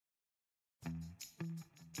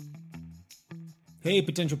Hey,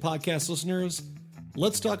 potential podcast listeners.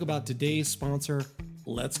 Let's talk about today's sponsor,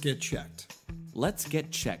 Let's Get Checked. Let's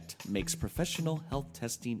Get Checked makes professional health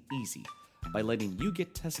testing easy by letting you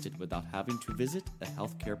get tested without having to visit a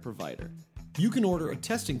healthcare provider. You can order a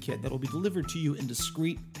testing kit that will be delivered to you in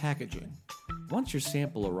discreet packaging. Once your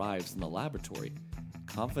sample arrives in the laboratory,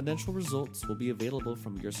 confidential results will be available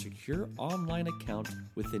from your secure online account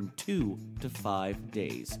within 2 to 5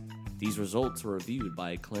 days. These results are reviewed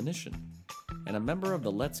by a clinician, and a member of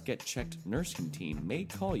the Let's Get Checked nursing team may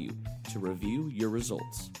call you to review your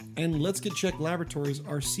results. And Let's Get Checked laboratories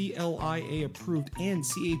are CLIA approved and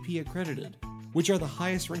CAP accredited, which are the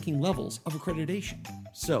highest ranking levels of accreditation.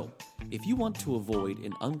 So, if you want to avoid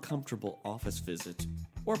an uncomfortable office visit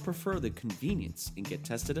or prefer the convenience and get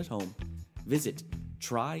tested at home, visit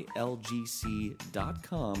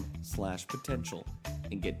trylgc.com/potential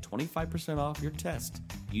and get 25% off your test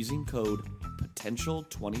using code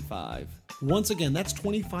POTENTIAL25. Once again, that's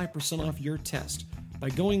 25% off your test by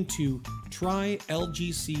going to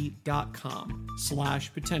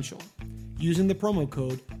trylgc.com/potential using the promo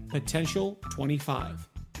code POTENTIAL25.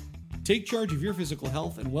 Take charge of your physical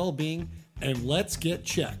health and well-being, and let's get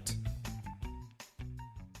checked.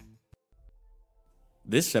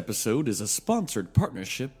 This episode is a sponsored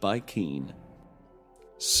partnership by Keen.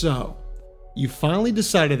 So, you finally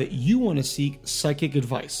decided that you want to seek psychic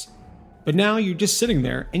advice. But now you're just sitting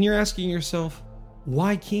there and you're asking yourself,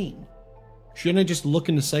 why Keen? Shouldn't I just look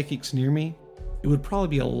into psychics near me? It would probably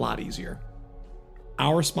be a lot easier.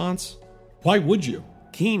 Our response? Why would you?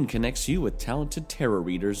 Keen connects you with talented tarot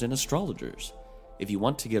readers and astrologers. If you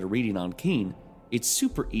want to get a reading on Keen, it's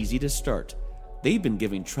super easy to start. They've been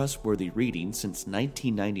giving trustworthy readings since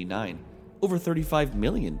 1999, over 35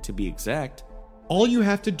 million to be exact. All you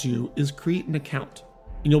have to do is create an account,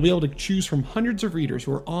 and you'll be able to choose from hundreds of readers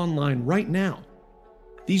who are online right now.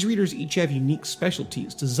 These readers each have unique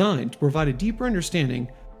specialties designed to provide a deeper understanding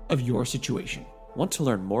of your situation. Want to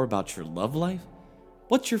learn more about your love life?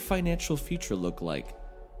 What's your financial future look like?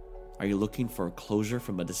 Are you looking for a closure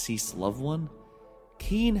from a deceased loved one?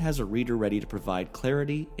 Keen has a reader ready to provide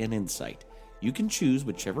clarity and insight. You can choose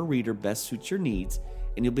whichever reader best suits your needs,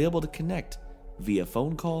 and you'll be able to connect via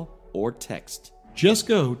phone call or text. Just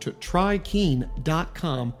go to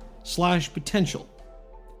trykeen.com/potential.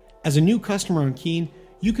 As a new customer on Keen,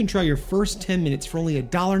 you can try your first 10 minutes for only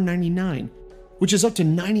 $1.99, which is up to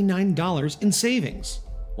 $99 in savings.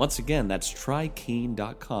 Once again, that's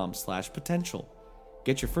trykeen.com/potential.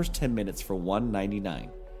 Get your first 10 minutes for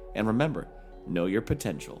 $1.99. And remember, know your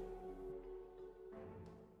potential.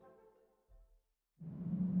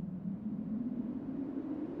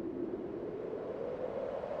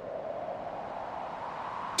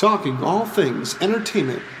 Talking all things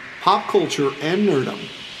entertainment, pop culture, and nerdom.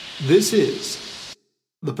 This is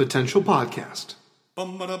the Potential Podcast.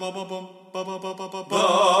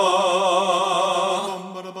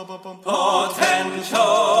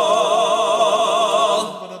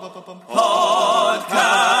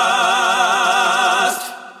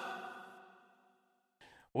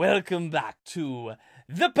 Welcome back to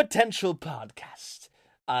the Potential Podcast.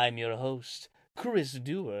 I'm your host, Chris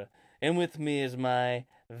Dewar, and with me is my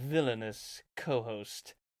villainous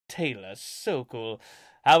co-host, Taylor Sokol.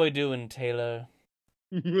 How we doing, Taylor?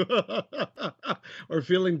 We're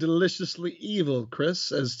feeling deliciously evil,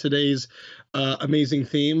 Chris, as today's amazing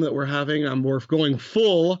theme that we're having. We're going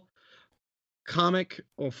full comic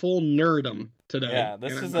or full nerdum today. Yeah, I'm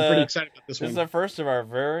pretty excited about this one. This is the first of our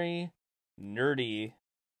very nerdy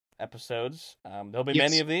episodes. There'll be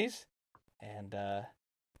many of these, and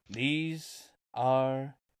these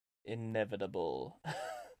are inevitable.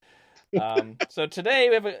 So today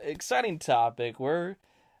we have an exciting topic. We're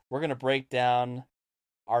going to break down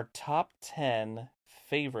our top 10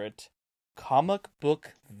 favorite comic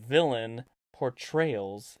book villain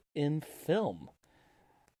portrayals in film.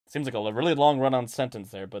 Seems like a really long run-on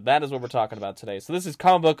sentence there, but that is what we're talking about today. So this is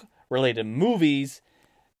comic book related movies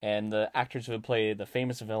and the actors who have played the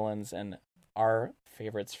famous villains and our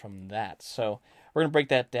favorites from that. So we're going to break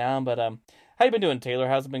that down, but how you been doing, Taylor?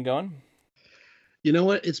 How's it been going? You know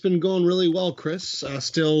what? It's been going really well, Chris.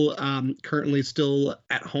 Currently still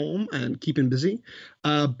at home and keeping busy.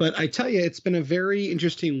 But I tell you, it's been a very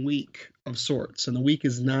interesting week of sorts, and the week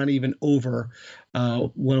is not even over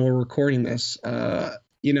when we're recording this. We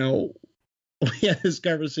had this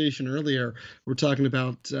conversation earlier. We're talking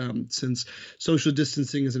about since social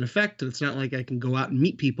distancing is in effect, it's not like I can go out and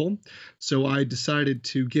meet people. So I decided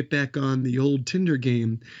to get back on the old Tinder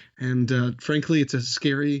game. And frankly, it's a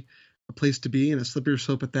scary a place to be and a slippery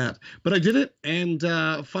slope at that. But I did it, and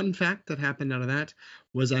fun fact that happened out of that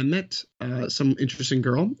was I met some interesting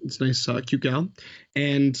girl. It's a nice, cute gal,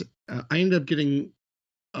 and I ended up getting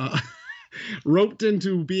roped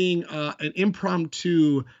into being an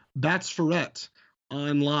impromptu Bachelorette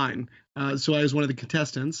online. So I was one of the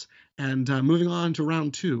contestants, and moving on to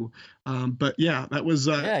round 2. But yeah, that was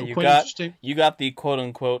quite interesting. You got the quote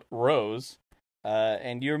unquote rose,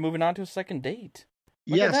 and you're moving on to a second date.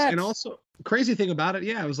 Yes, and also crazy thing about it,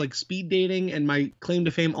 yeah, it was like speed dating and my claim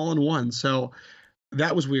to fame all in one. So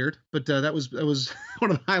that was weird, but that was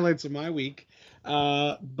one of the highlights of my week.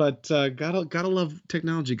 But gotta love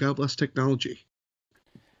technology. God bless technology.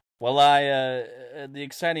 Well, the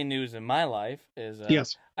exciting news in my life is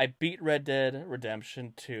yes, I beat Red Dead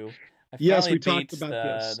Redemption 2. I finally beat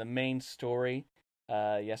the main story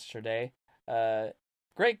yesterday.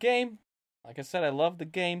 Great game. Like I said, I love the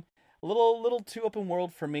game. A little too open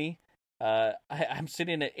world for me. I'm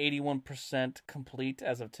sitting at 81% complete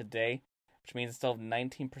as of today, which means I still have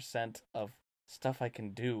 19% of stuff I can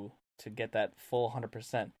do to get that full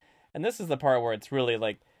 100%. And this is the part where it's really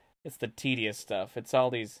like, it's the tedious stuff. It's all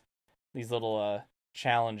these little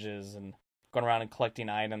challenges and going around and collecting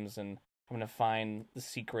items and having to find the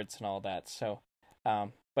secrets and all that. So,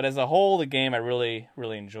 but as a whole, the game, I really,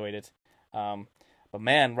 really enjoyed it. But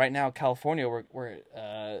man, right now, California,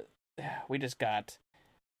 we just got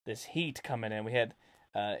this heat coming in. We had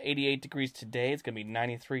 88 degrees today. It's going to be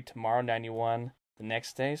 93 tomorrow, 91 the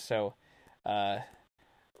next day. So, a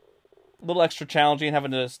little extra challenging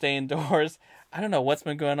having to stay indoors. I don't know what's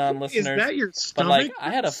been going on, listeners. Is that your stomach? But like,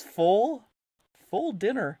 I had a full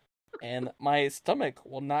dinner, and my stomach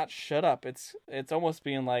will not shut up. It's almost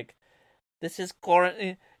being like, this is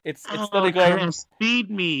quarantine. It's going to feed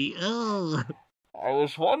me. I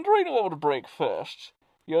was wondering what would break first,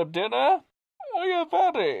 your dinner or your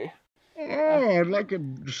body? Oh, I'd like a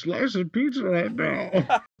slice of pizza right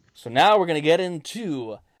now. So now we're going to get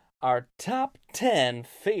into our top 10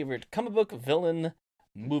 favorite comic book villain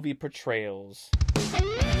movie portrayals.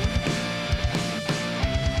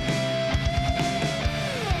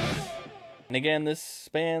 And again, this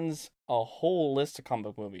spans a whole list of comic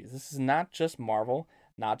book movies. This is not just Marvel,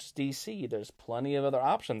 not just DC. There's plenty of other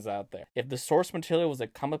options out there. If the source material was a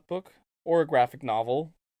comic book or a graphic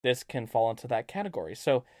novel, this can fall into that category.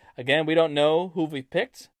 So again, we don't know who we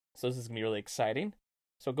picked, so this is going to be really exciting.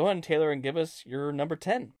 So go ahead, Taylor, and give us your number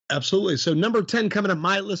 10. Absolutely. So number 10 coming up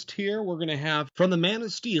my list here, we're going to have from the Man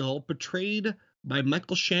of Steel, portrayed by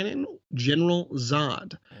Michael Shannon, General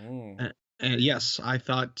Zod. And yes, I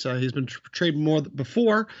thought he's been portrayed more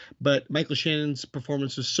before, but Michael Shannon's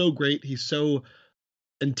performance is so great. He's so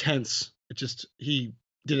intense. He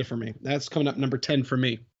did it for me. That's coming up number 10 for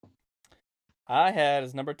me. I had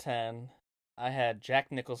as number 10, I had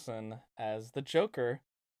Jack Nicholson as the Joker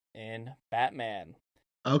in Batman.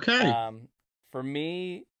 Okay. For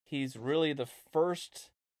me, he's really the first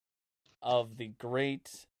of the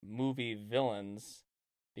great movie villains,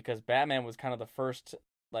 because Batman was kind of the first,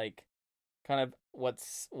 like, kind of what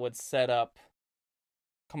set up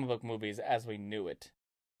comic book movies as we knew it.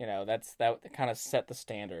 You know, that kind of set the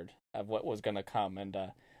standard of what was going to come, and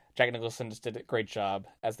Jack Nicholson just did a great job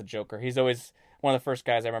as the Joker. He's always one of the first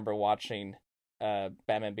guys I remember watching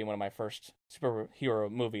Batman being one of my first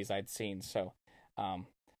superhero movies I'd seen. So, I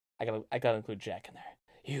gotta include Jack in there.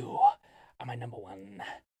 You are my number one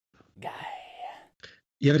guy.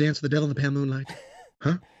 You ever dance with the devil in the pale moonlight?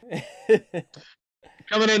 Huh?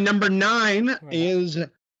 Coming in number 9 is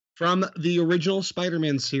from the original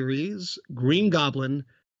Spider-Man series, Green Goblin,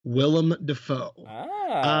 Willem Dafoe.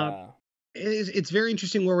 It's very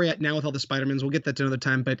interesting where we're at now with all the Spider-Mans. We'll get that to another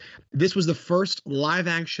time, but this was the first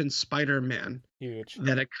live-action Spider-Man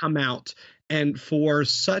that had come out, and for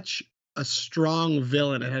such a strong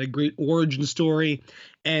villain, it had a great origin story,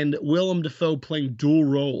 and Willem Dafoe playing dual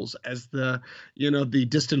roles as the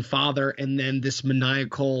distant father, and then this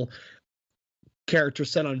maniacal character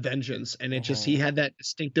set on vengeance, and he had that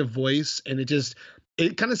distinctive voice, and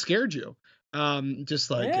it kind of scared you,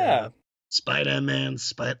 Spider-Man,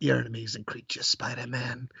 you're an amazing creature,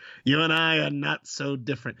 Spider-Man. You and I are not so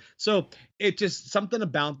different. So it just something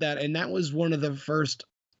about that, and that was one of the first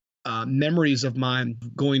memories of mine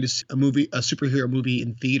going to see a superhero movie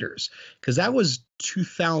in theaters, because that was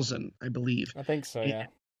 2000, I believe. I think so, yeah.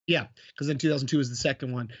 Yeah, because then 2002 was the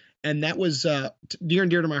second one, and that was near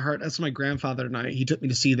and dear to my heart. That's my grandfather and he took me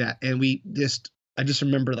to see that, and I just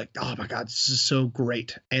remember like, oh my God, this is so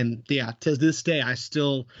great. And yeah, to this day, I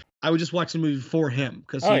would just watch the movie for him,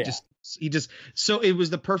 because so it was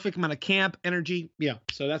the perfect amount of camp energy. Yeah,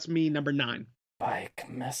 so that's me, number 9. Bike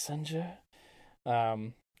Messenger.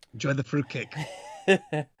 Enjoy the fruitcake.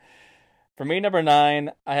 For me, number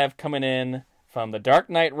 9, I have coming in from The Dark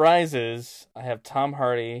Knight Rises, I have Tom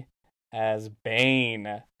Hardy as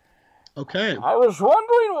Bane. Okay. I was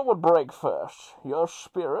wondering what would break first, your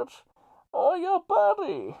spirit or your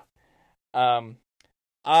body.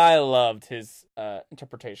 I loved his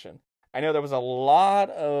interpretation. I know there was a lot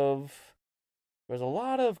of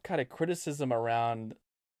kind of criticism around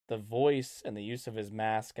the voice and the use of his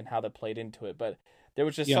mask and how that played into it, but there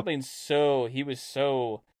was just something he was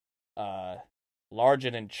so large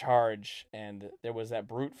and in charge, and there was that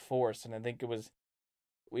brute force, and I think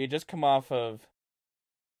we had just come off of,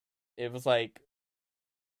 it was like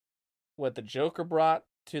what the Joker brought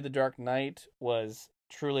to the Dark Knight was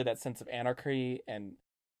truly that sense of anarchy and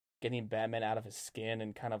getting Batman out of his skin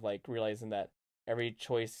and kind of like realizing that every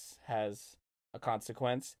choice has a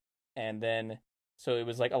consequence. And then, so it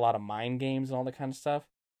was like a lot of mind games and all that kind of stuff.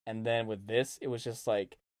 And then with this, it was just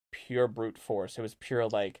like pure brute force. It was pure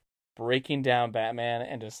like breaking down Batman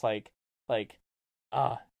and just I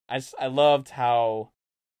loved how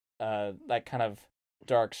that kind of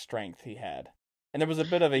dark strength he had. And there was a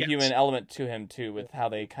bit of a human element to him too, with how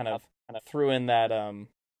they kind of threw in that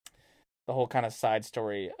the whole kind of side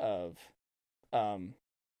story of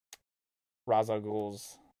Ra's al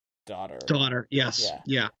Ghul's daughter. Yes.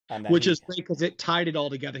 Yeah. Which is great because it tied it all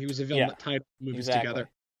together. He was a villain that tied the movies together.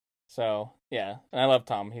 So yeah, and I love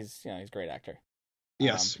Tom. He's he's a great actor.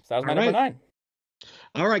 Yes. So that was my number 9.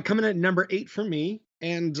 All right, coming at number 8 for me,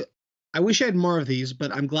 and I wish I had more of these,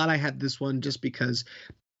 but I'm glad I had this one just because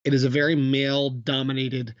it is a very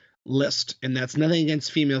male-dominated list, and that's nothing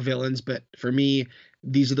against female villains, but for me,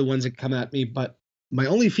 these are the ones that come at me. But my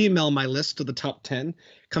only female on my list of the top 10,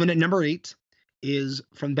 coming at number 8, is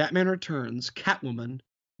from Batman Returns, Catwoman,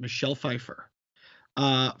 Michelle Pfeiffer.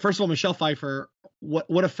 First of all, Michelle Pfeiffer,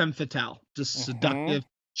 what a femme fatale, just seductive.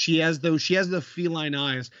 She has the feline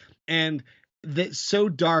eyes, and that's so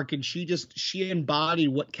dark, and she embodied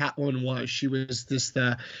what Catwoman was. She was this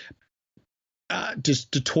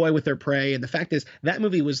just to toy with their prey. And the fact is, that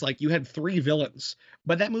movie was like, you had 3 villains,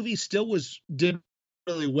 but that movie still did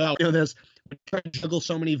really well. You know, there's trying to juggle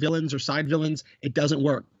so many villains or side villains, it doesn't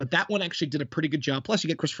work. But that one actually did a pretty good job. Plus, you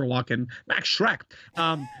get Christopher Walken, Max Schreck.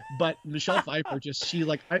 But Michelle Pfeiffer,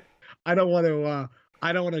 I don't want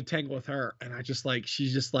to tangle with her, and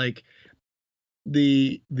she's just like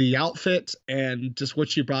the outfit and just what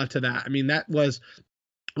she brought to that. I mean, that was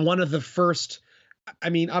one of the first. I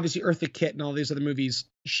mean, obviously Eartha Kitt and all these other movies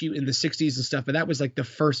in the 60s and stuff, but that was like the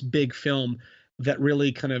first big film that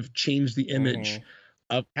really kind of changed the image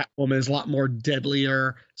of Catwoman. Is a lot more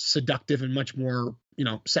deadlier, seductive, and much more,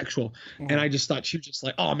 sexual. And I just thought she was just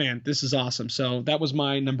like, oh man, this is awesome. So that was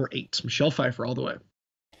my number 8, Michelle Pfeiffer, all the way.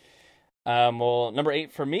 Well, number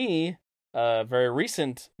 8 for me, a very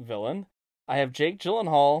recent villain. I have Jake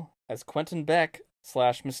Gyllenhaal as Quentin Beck /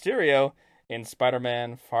 Mysterio in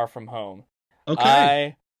Spider-Man Far From Home. Okay.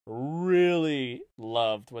 I really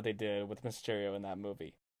loved what they did with Mysterio in that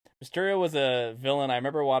movie. Mysterio was a villain I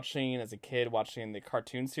remember watching as a kid, watching the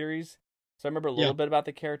cartoon series. So I remember a little bit about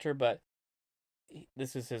the character, but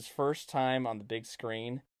this is his first time on the big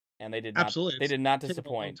screen, and they did not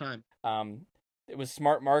disappoint. It was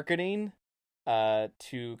smart marketing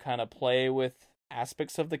to kind of play with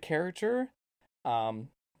aspects of the character.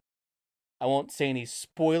 I won't say any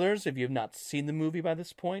spoilers if you have not seen the movie by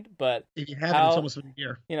this point, but if you haven't, it's almost been a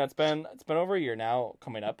year. It's been over a year now,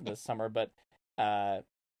 coming up this summer. But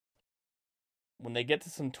when they get to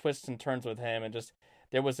some twists and turns with him, and just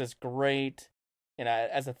there was this great,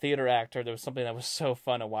 as a theater actor, there was something that was so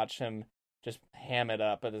fun to watch him just ham it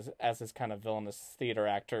up as this kind of villainous theater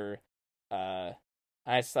actor.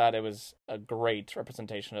 I thought it was a great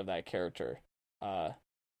representation of that character.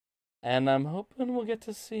 And I'm hoping we'll get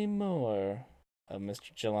to see more of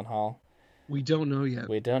Mr. Gyllenhaal. We don't know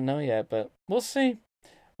yet. But we'll see.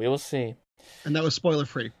 We will see. And that was spoiler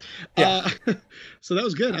free. Yeah. So that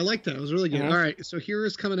was good. I liked that. It was really good. All right. So here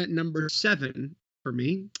is coming at number 7 for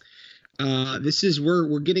me. This is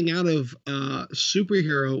we're getting out of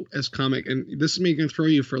superhero as comic, and this is me going to throw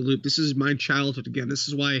you for a loop. This is my childhood again. This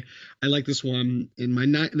is why I like this one. In the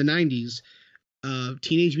 90s,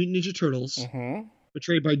 Teenage Mutant Ninja Turtles.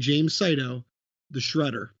 Portrayed by James Saito, the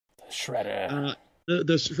Shredder. The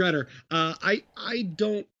Shredder.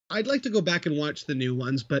 I'd like to go back and watch the new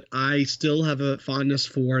ones, but I still have a fondness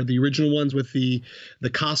for the original ones with the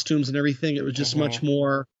costumes and everything. It was just much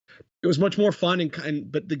more. It was much more fun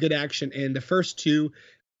but the good action. And the first 2,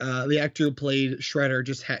 the actor who played Shredder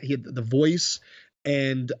he had the voice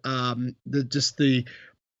and the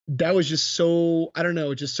that was just so, I don't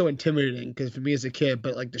know, just so intimidating because for me as a kid,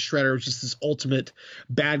 but like the Shredder was just this ultimate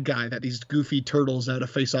bad guy that these goofy turtles had to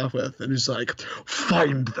face off with, and he's like,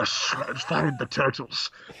 find the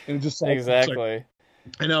turtles, and just like, exactly.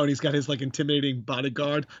 I know, and he's got his like intimidating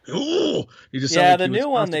bodyguard. Oh, he just the new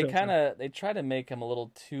one they try to make him a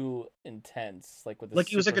little too intense, like with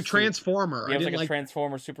he was like a transformer. Yeah, he was like a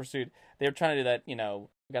transformer super suit. They were trying to do that,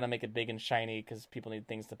 we got to make it big and shiny because people need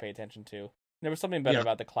things to pay attention to. There was something better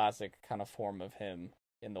about the classic kind of form of him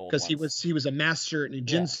in the old ones. Because he was a master in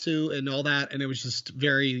ninjutsu and all that, and it was just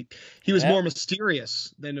he was more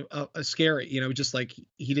mysterious than scary. Just like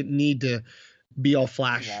he didn't need to be all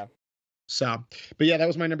flash. Yeah. So, but yeah, that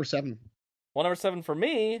was my number 7. Well, number 7 for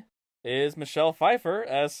me is Michelle Pfeiffer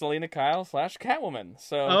as Selina Kyle / Catwoman.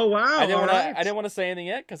 So, oh wow, I didn't want to say anything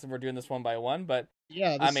yet because we're doing this one by one, but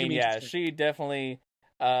yeah, she definitely,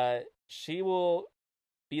 she will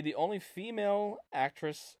be the only female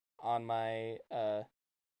actress on my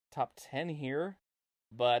top 10 here,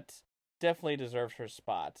 but definitely deserves her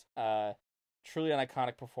spot. Truly an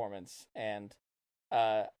iconic performance, and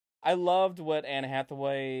I loved what Anne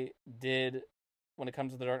Hathaway did when it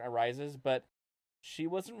comes to The Dark Knight Rises, but she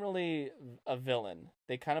wasn't really a villain.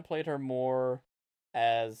 They kind of played her more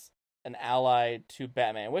as an ally to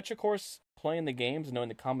Batman, which, of course, playing the games and knowing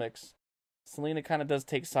the comics, Selina kind of does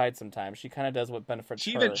take sides sometimes. She kind of does what benefits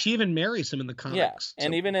her. She even marries him in the comics. Yeah,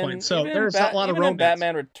 and even in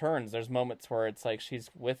Batman Returns, there's moments where it's like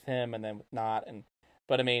she's with him and then not.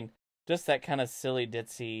 But I mean, just that kind of silly,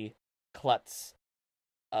 ditzy klutz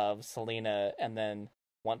of Selina, and then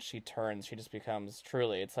once she turns, she just becomes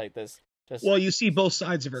truly. It's like this. Just you see both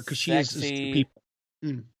sides of her because she is people.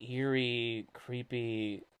 Eerie,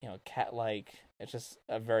 creepy, cat-like. It's just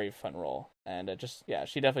a very fun role, and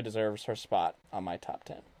she definitely deserves her spot on my top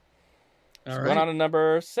 10. All right. Going on to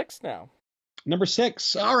number 6 now. Number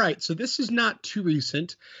 6. All right, so this is not too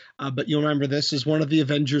recent, but you'll remember this is one of the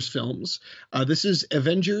Avengers films. This is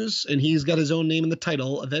Avengers, and he's got his own name in the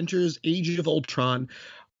title, Avengers: Age of Ultron.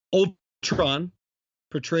 Ultron,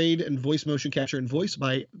 portrayed and voice motion capture and voiced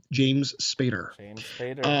by James Spader.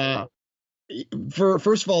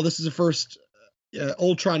 First of all, this is the first.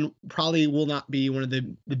 Ultron probably will not be one of the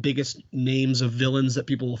biggest names of villains that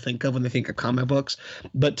people will think of when they think of comic books.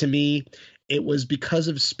 But to me, it was because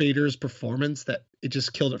of Spader's performance that it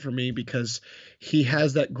just killed it for me, because he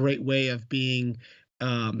has that great way of being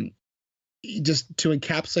just to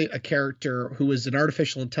encapsulate a character who was an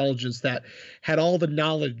artificial intelligence that had all the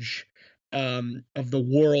knowledge of the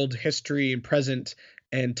world, history, and present,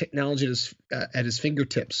 and technology at his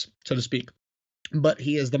fingertips, so to speak. But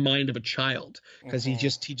he has the mind of a child because he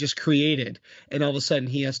just created, and all of a sudden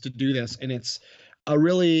he has to do this, and it's a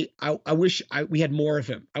really I wish we had more of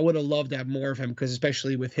him. I would have loved to have more of him, because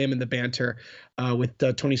especially with him and the banter with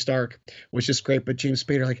Tony Stark was just great. But James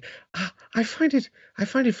Spader, I find it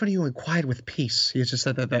funny you went quiet with peace. He just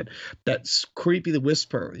said that's creepy, the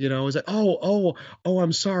whisper, is like oh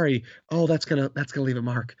I'm sorry, that's gonna leave a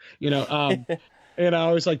mark, I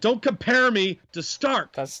was like, don't compare me to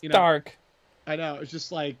Stark. That's Stark. I know. It's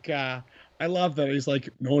just like, I love that. He's like,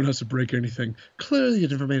 no one has to break anything. Clearly you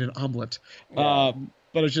never made an omelet. Yeah.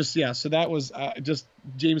 But it's just, so that was just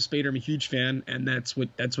James Spader. I'm a huge fan, and that's what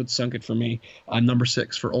sunk it for me. Number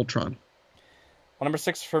 6 for Ultron. Well, number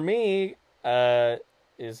 6 for me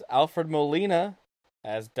is Alfred Molina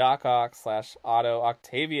as Doc Ock / Otto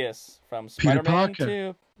Octavius from Spider-Man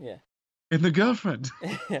 2. Yeah. And the girlfriend.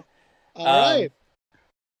 All right.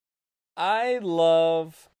 I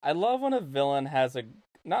love when a villain has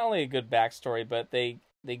not only a good backstory, but they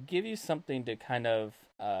give you something to kind of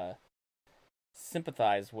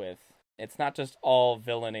sympathize with. It's not just all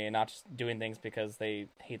villainy and not just doing things because they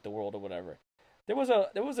hate the world or whatever. There was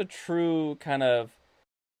a true kind of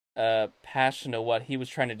passion to what he was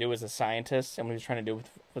trying to do as a scientist and what he was trying to do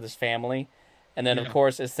with his family. And then of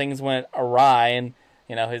course, as things went awry and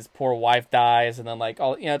his poor wife dies, and then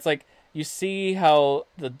it's like you see how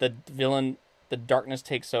the villain, the darkness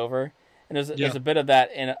takes over. And there's a bit of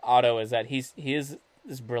that in Otto, is that he is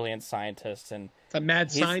this brilliant scientist, and a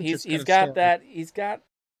mad scientist. He's got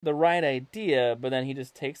the right idea, but then he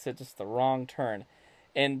just takes it just the wrong turn.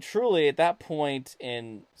 And truly, at that point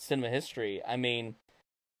in cinema history, I mean,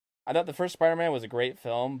 I thought the first Spider-Man was a great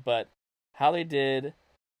film, but how they did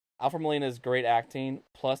Alfred Molina's great acting,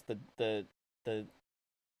 plus the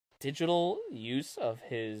digital use of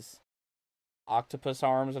his octopus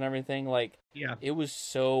arms and everything, it was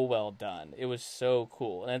so well done. It was so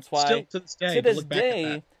cool, and that's why still to this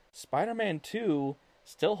day Spider-Man 2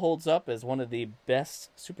 still holds up as one of the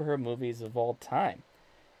best superhero movies of all time.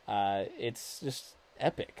 It's just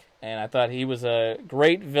epic, and I thought he was a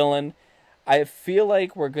great villain. I feel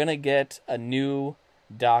like we're gonna get a new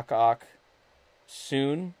Doc Ock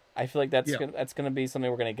soon. I feel like that's gonna be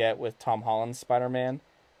something we're gonna get with Tom Holland's Spider-Man.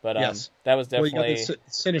 But that was definitely well, you got the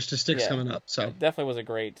Sinister Six coming up, so it definitely was a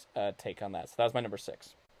great take on that. So that was my number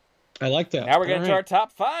 6. I like that. Now we're getting to our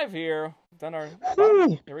top 5 here. We've done our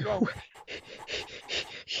here we go.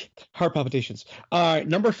 Heart palpitations. All right,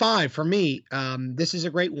 number 5 for me. This is a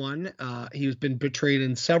great one. He's been portrayed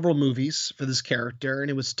in several movies for this character, and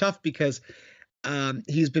it was tough because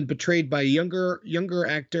he's been portrayed by a younger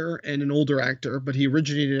actor and an older actor, but he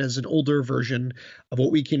originated as an older version of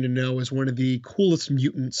what we came to know as one of the coolest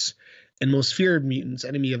mutants and most feared mutants,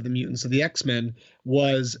 enemy of the mutants of the X-Men,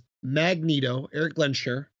 was Magneto, Eric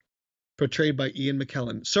Lenscher, portrayed by Ian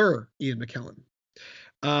McKellen, Sir Ian McKellen.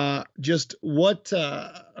 Just what?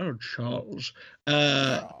 Charles.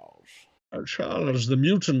 Charles, the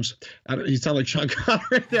mutants. You sound like Sean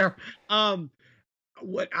Connery there.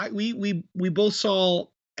 We both saw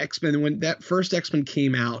X-Men when that first X-Men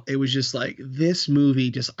came out. It was just like this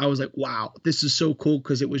movie. I was like, wow, this is so cool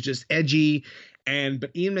because it was just edgy,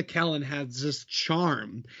 but Ian McKellen has this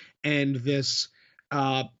charm and this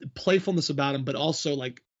playfulness about him, but also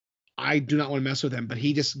like, I do not want to mess with him, but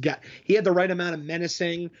he had the right amount of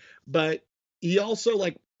menacing, but he also,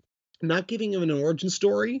 like, not giving him an origin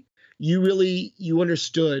story. You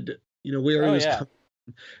understood, where he was coming.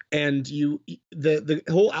 And the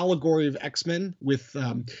whole allegory of X-Men with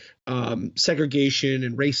segregation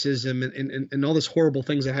and racism and all this horrible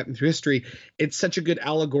things that happened through history. It's such a good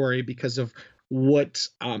allegory because of what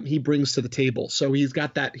he brings to the table. So he's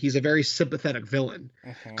got that. He's a very sympathetic villain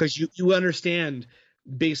because you understand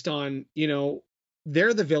based on,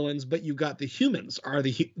 they're the villains, but you got the humans are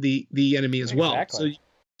the enemy as well.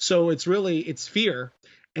 So it's fear.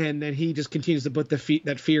 And then he just continues to put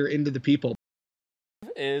that fear into the people.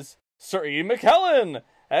 Is Sir Ian McKellen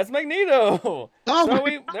as Magneto. Oh, so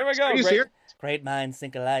there we go. Great minds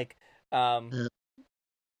think alike. I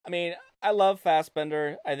mean, I love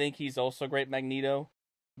Fassbender. I think he's also great Magneto,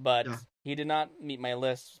 but he did not meet my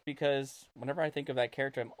list because whenever I think of that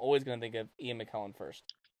character, I'm always going to think of Ian McKellen first.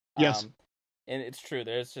 Yes, and it's true.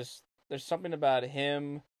 There's something about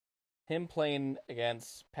him playing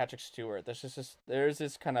against Patrick Stewart. There's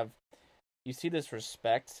this kind of, you see this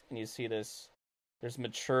respect and you see this. There's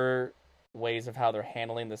mature ways of how they're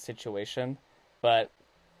handling the situation, but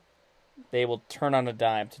they will turn on a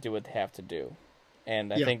dime to do what they have to do.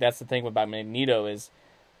 And I think that's the thing about Magneto is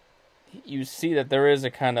you see that there is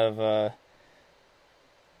a kind of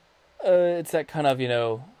it's that kind of,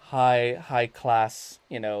 high class,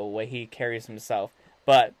 way he carries himself.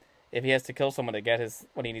 But if he has to kill someone to get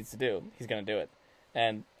what he needs to do, he's going to do it.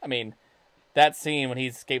 And I mean, that scene when he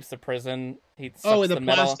escapes the prison, he sucks the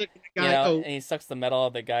metal, and he sucks the metal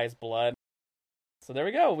of the guy's blood. So there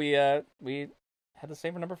we go. We had the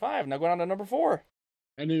same for number 5. Now going on to number 4.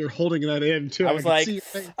 I knew you're holding that in too. I was like,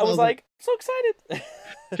 so excited.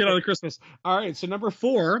 Get on the Christmas. All right, so number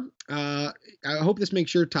 4. I hope this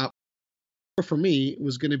makes your top. For me,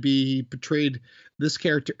 was going to be portrayed this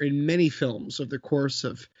character in many films over the course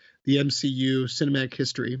of the MCU cinematic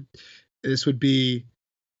history. This would be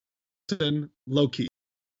Loki.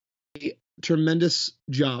 Tremendous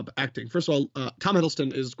job acting. First of all, Tom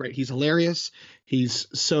Hiddleston is great. He's hilarious. He's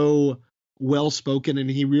so well spoken, and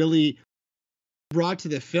he really brought to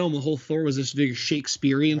the film. The whole Thor was this big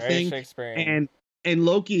Shakespearean thing, and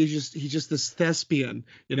Loki is he's just this thespian.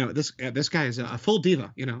 This guy is a full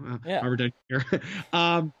diva. Robert Downey Jr.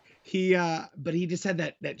 But he just had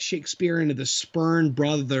that Shakespearean, the spurned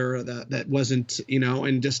brother that wasn't,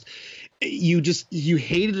 and just you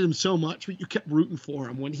hated him so much, but you kept rooting for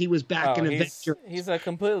him when he was back in Avengers. He's a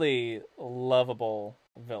completely lovable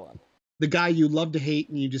villain. The guy you love to hate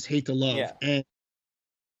and you just hate to love. Yeah. And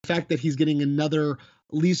the fact that he's getting another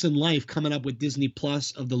lease in life coming up with Disney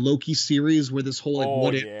Plus of the Loki series where this whole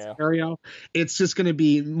scenario, it's just going to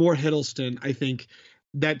be more Hiddleston. I think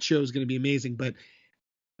that show is going to be amazing, but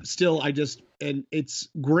still, and it's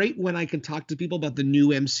great when I can talk to people about the new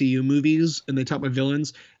MCU movies and they talk about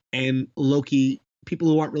villains and Loki. People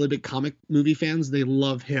who aren't really big comic movie fans, they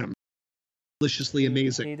love him. Deliciously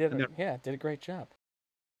amazing. He did a great job.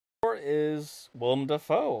 4 is Willem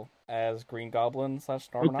Dafoe as Green Goblin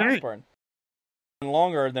 / Norman Osborn.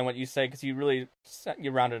 Longer than what you say because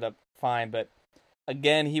you rounded up fine, but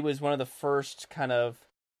again, he was one of the first kind of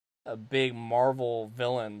big Marvel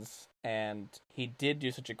villains. And he did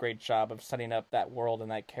do such a great job of setting up that world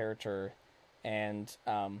and that character. And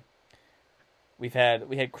we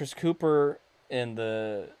had Chris Cooper in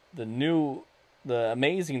the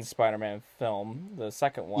Amazing Spider-Man film, the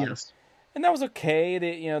second one. Yes. and that was okay.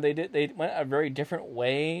 They went a very different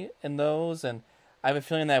way in those, and I have a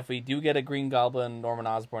feeling that if we do get a Green Goblin, Norman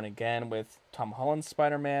Osborn again with Tom Holland's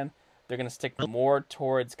Spider-Man, they're gonna stick more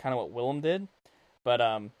towards kind of what Willem did. But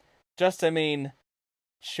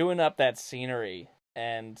chewing up that scenery,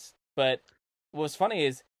 but what was funny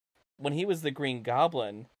is when he was the Green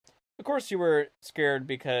Goblin, of course you were scared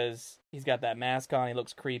because he's got that mask on, he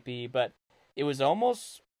looks creepy, but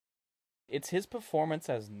it's his performance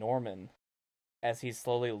as Norman, as he's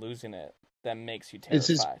slowly losing it, that makes you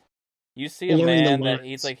terrified. You see a man that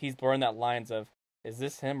he's blurring that lines of, is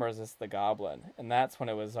this him or is this the Goblin? And that's when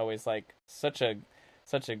it was always like such a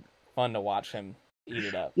fun to watch him eat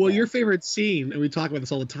it up. Well, your favorite scene, and we talk about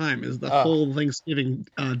this all the time, is the whole Thanksgiving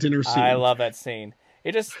dinner scene. I love that scene.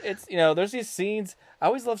 It's there's these scenes. I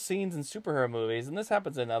always love scenes in superhero movies, and this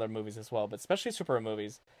happens in other movies as well, but especially superhero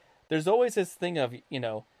movies. There's always this thing of,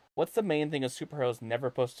 what's the main thing a superhero's never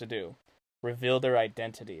supposed to do? Reveal their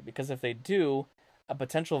identity. Because if they do, a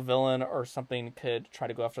potential villain or something could try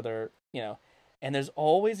to go after their, and there's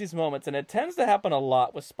always these moments, and it tends to happen a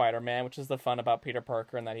lot with Spider-Man, which is the fun about Peter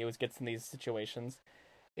Parker, and that he always gets in these situations.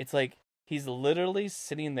 It's like he's literally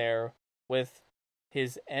sitting there with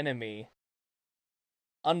his enemy,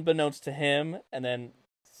 unbeknownst to him, and then,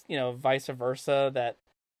 vice versa,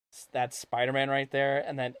 that's Spider-Man right there,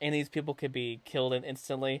 and then any of these people could be killed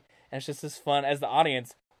instantly, and it's just this fun. As the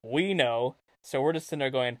audience, we know, so we're just sitting there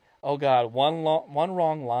going, oh god, one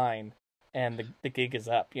wrong line, and the gig is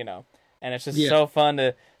up, And it's just so fun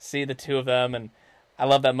to see the two of them, and I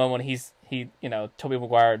love that moment when Tobey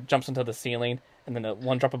Maguire jumps into the ceiling, and then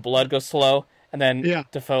one drop of blood goes slow, and then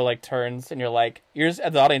Dafoe turns, and you're as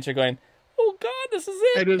the audience, you're going, oh god, this is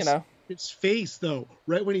it, His face, though,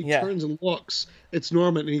 right when he turns and looks, it's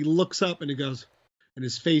Norman, and he looks up and he goes, and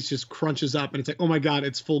his face just crunches up, and it's like, oh my god,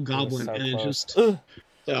 it's full Goblin, and it's just good.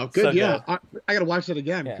 So I gotta watch that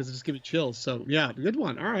again because it just gives me chills. So good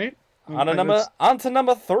one. All right. On to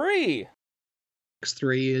number 3. Next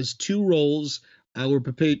 3 is two roles were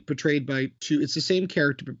portrayed by two. It's the same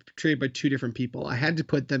character, but portrayed by two different people. I had to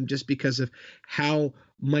put them just because of how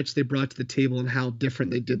much they brought to the table and how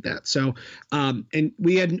different they did that. So, and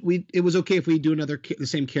it was okay if we do the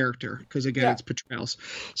same character because again, it's portrayals.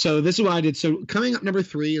 So this is what I did. So coming up, number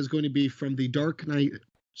 3 is going to be from the Dark Knight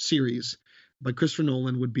series by Christopher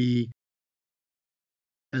Nolan, would be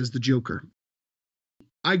as the Joker.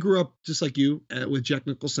 I grew up just like you with Jack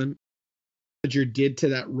Nicholson. Ledger did to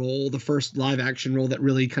that role, the first live action role that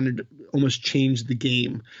really kind of almost changed the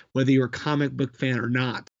game, whether you're a comic book fan or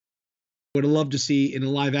not. Would have loved to see in a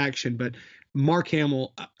live action, but Mark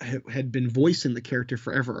Hamill had been voicing the character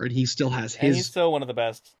forever, and he still has his. And he's still one of the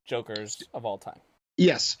best Jokers of all time.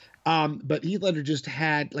 Yes, but Heath Ledger just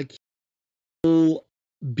had full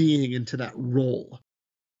being into that role. You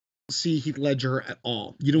don't see Heath Ledger at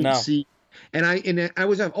all. You don't see. And I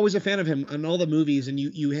was always a fan of him in all the movies, and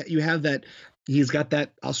you have that. He's got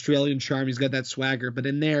that Australian charm. He's got that swagger, but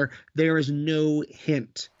in there is no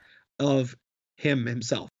hint of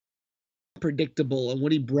himself. Predictable, and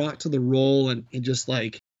what he brought to the role, and just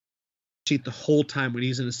cheat the whole time when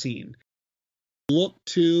he's in a scene. Look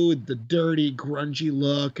to the dirty, grungy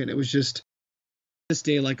look, and it was just this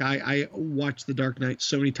day. I watched The Dark Knight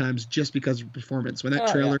so many times just because of performance. When that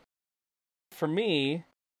trailer, for me,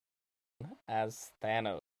 as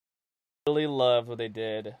Thanos, I really loved what they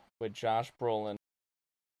did with Josh Brolin.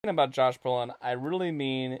 Talking about Josh Brolin, I really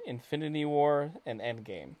mean Infinity War and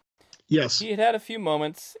Endgame. Yes. He had a few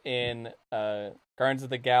moments in Guardians of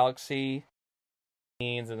the Galaxy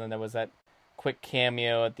scenes, and then there was that quick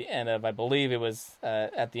cameo at the end of, I believe it was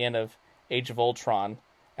at the end of Age of Ultron.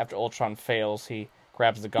 After Ultron fails, he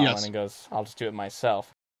grabs the gauntlet and goes, I'll just do it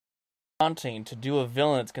myself. Wanting to do a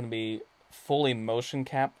villain that's going to be fully motion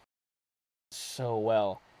cap so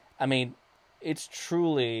well. I mean, it's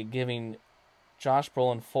truly giving Josh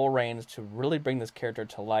Brolin full reins to really bring this character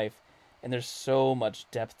to life. And there's so much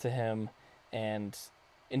depth to him, and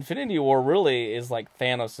Infinity War really is like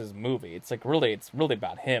Thanos' movie. It's really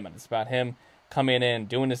about him, and it's about him coming in,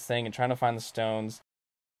 doing his thing, and trying to find the stones.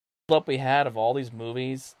 The up we had of all these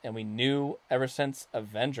movies, and we knew ever since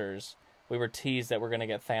Avengers, we were teased that we're going to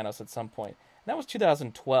get Thanos at some point. And that was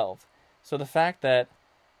 2012. So the fact that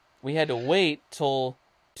we had to wait till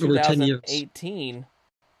 2018,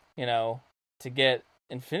 to get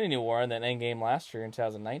Infinity War and then Endgame last year in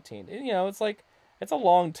 2019. It's a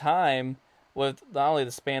long time with not only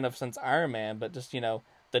the span of since Iron Man, but just,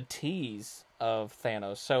 the tease of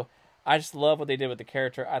Thanos. So I just love what they did with the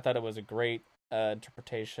character. I thought it was a great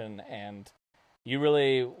interpretation, and you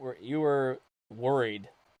were worried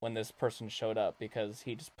when this person showed up because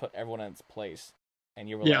he just put everyone in its place. And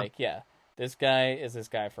you were this guy is this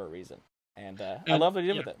guy for a reason, and I love what he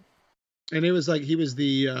did with it. And it was like he was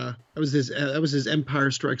that was his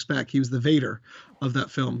Empire Strikes Back. He was the Vader of that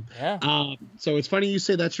film. Yeah. So it's funny you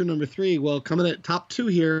say that's your number 3. Well, coming at top 2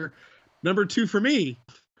 here, number 2 for me,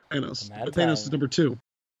 Thanos. Thanos is number 2.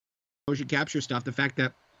 Motion capture stuff. The fact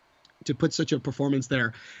that to put such a performance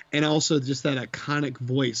there, and also just that iconic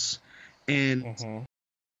voice, and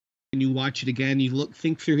when you watch it again, you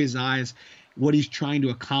think through his eyes, what he's trying to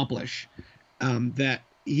accomplish. That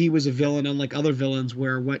he was a villain, unlike other villains,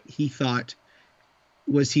 where what he thought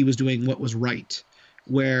was he was doing what was right.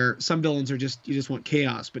 Where some villains are you just want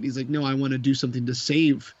chaos, but he's like, no, I want to do something to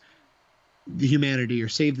save the humanity or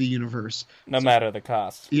save the universe. No matter the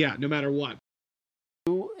cost. Yeah, no matter what.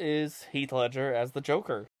 Who is Heath Ledger as the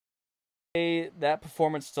Joker? That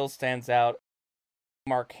performance still stands out.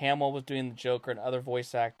 Mark Hamill was doing the Joker, and other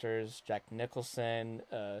voice actors, Jack Nicholson,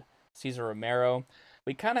 Cesar Romero.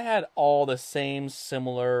 We kind of had all the same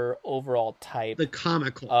similar overall type. The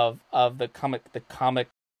comical of the comic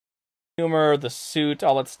humor, the suit,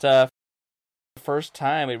 all that stuff. The first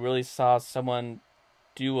time we really saw someone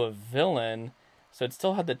do a villain, so it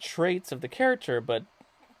still had the traits of the character, but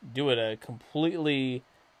do it a completely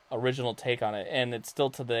original take on it, and it's still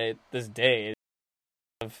to this day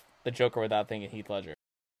of the Joker without thinking Heath Ledger.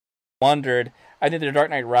 I think The Dark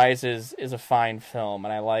Knight Rises is a fine film,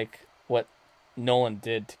 and I like what Nolan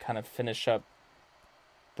did to kind of finish up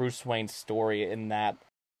Bruce Wayne's story in that.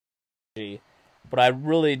 But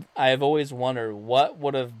I've always wondered what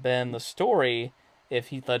would have been the story if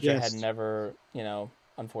Heath Ledger had never,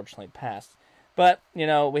 unfortunately passed. But,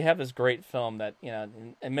 we have this great film that,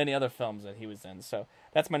 and many other films that he was in. So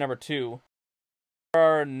that's my number 2.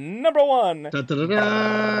 Our number 1. Da, da, da, da.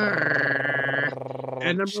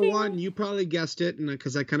 And number 1, you probably guessed it,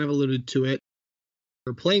 because I kind of alluded to it.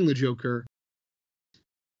 For playing the Joker,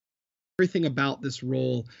 everything about this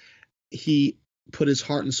role, he put his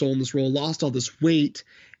heart and soul in this role, lost all this weight,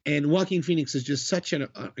 and Joaquin Phoenix is just such an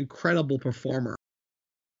incredible performer.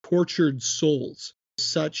 Tortured souls,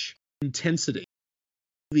 such intensity.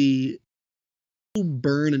 The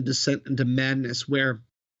burn and descent into madness, where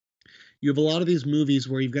you have a lot of these movies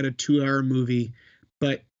where you've got a 2-hour movie,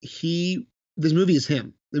 but this movie is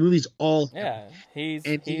him. The movie's all him. Yeah, he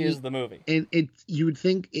is the movie. And you would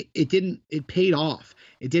think it paid off.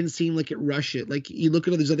 It didn't seem like it rushed it. Like you look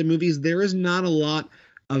at all these other movies, there is not a lot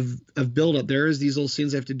of build up. There is these little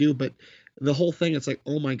scenes they have to do, but the whole thing, it's like,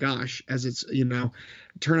 oh my gosh, as it's,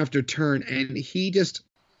 turn after turn. And he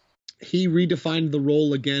redefined the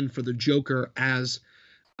role again for the Joker as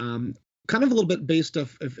kind of a little bit based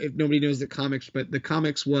off, if nobody knows the comics, but the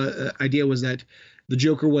comics idea was that the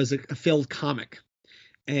Joker was a failed comic.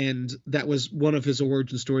 And that was one of his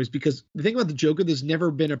origin stories, because the thing about the Joker, there's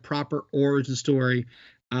never been a proper origin story,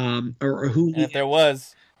 or who. And if there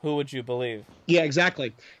was, who would you believe? Yeah,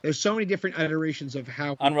 exactly. There's so many different iterations of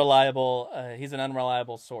how unreliable. He's an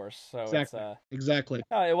unreliable source. So exactly.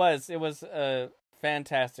 No, it was a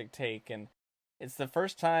fantastic take, and it's the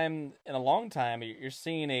first time in a long time you're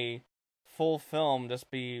seeing a full film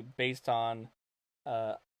just be based on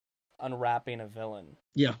unwrapping a villain.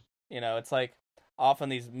 Yeah. It's like often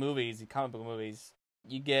these comic book movies,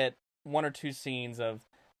 you get 1 or 2 scenes of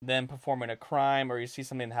them performing a crime, or you see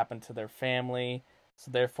something happen to their family,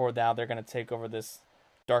 so therefore now they're going to take over this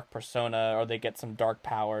dark persona, or they get some dark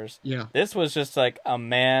powers. Yeah. This was just like a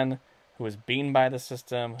man who was beaten by the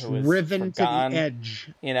system, who was driven to forgotten, the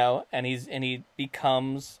edge. And he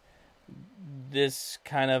becomes this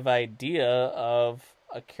kind of idea of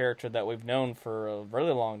a character that we've known for a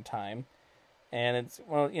really long time. And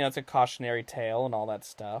it's a cautionary tale and all that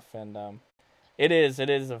stuff, and it is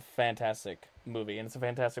a fantastic movie, and it's a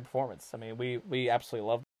fantastic performance. I mean, we absolutely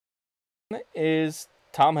love it. Is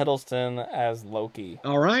Tom Hiddleston as Loki?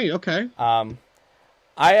 All right, okay. I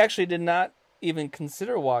actually did not even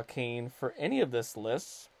consider Joaquin for any of this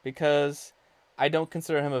list, because I don't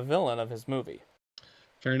consider him a villain of his movie.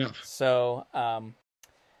 Fair enough. So,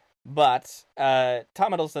 but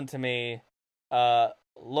Tom Hiddleston, to me,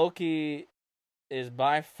 Loki is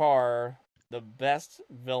by far the best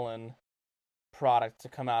villain product to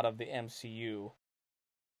come out of the MCU.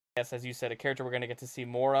 Yes, as you said, a character we're going to get to see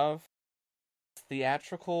more of.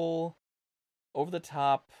 Theatrical, over the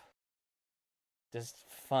top, just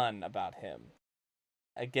fun about him.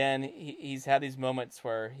 Again, he's had these moments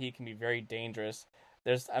where he can be very dangerous.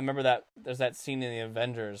 I remember that there's that scene in the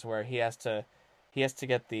Avengers where he has to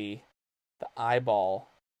get the eyeball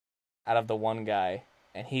out of the one guy,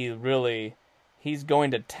 and he's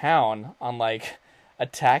going to town on like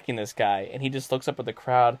attacking this guy, and he just looks up at the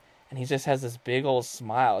crowd and he just has this big old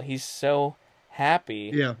smile. He's so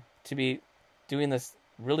happy to be doing this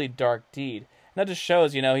really dark deed. And that just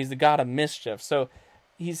shows, he's the god of mischief. So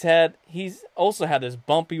he's also had this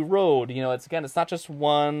bumpy road. It's not just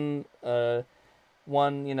one kind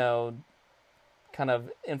of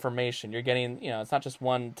information you're getting. It's not just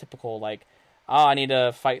one typical like, oh, I need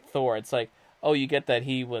to fight Thor. It's like, oh, you get that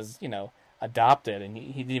he was adopted and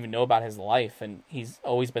he didn't even know about his life, and he's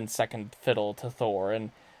always been second fiddle to Thor.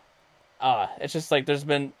 And it's just like there's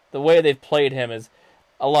been the way they've played him is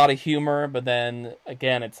a lot of humor, but then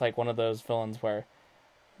again it's like one of those villains where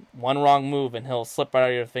one wrong move and he'll slip right out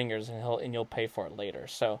of your fingers and you'll pay for it later.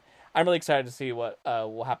 So I'm really excited to see what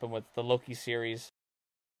will happen with the Loki series.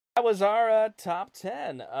 That was our top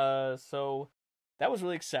 10. So that was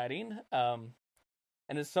really exciting. And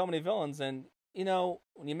there's so many villains, and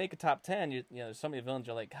when you make a top 10, there's so many villains.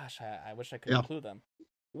 You're like, gosh, I wish I could include them.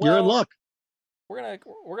 Well, you're in luck. We're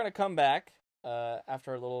gonna come back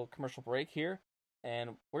after a little commercial break here,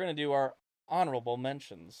 and we're gonna do our honorable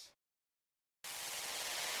mentions.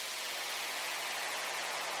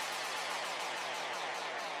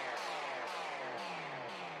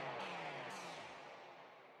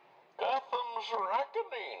 Gotham's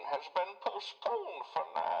reckoning has been postponed for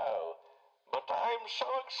now, but I'm so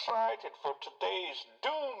excited for today's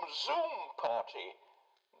Doom Zoom party.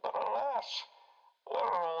 But alas, where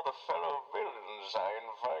are all the fellow villains I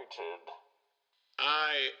invited?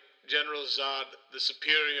 I, General Zod, the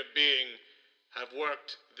superior being, have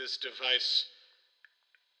worked this device,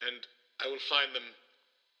 and I will find them.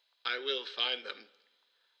 I will find them.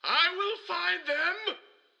 I will find them!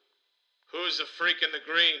 Who's the freak in the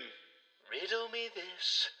green? Riddle me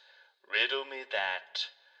this, riddle me that.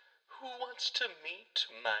 Who wants to meet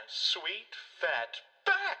my sweet fat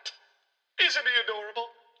bat? Isn't he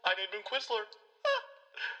adorable? I named him Quizler.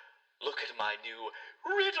 Look at my new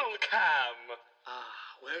riddle cam.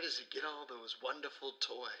 Where does he get all those wonderful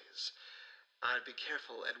toys? I'd be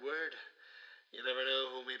careful, Edward. You never know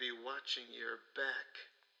who may be watching your back.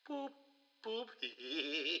 Boop, boop.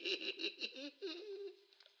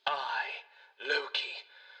 I, Loki,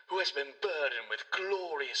 who has been burdened with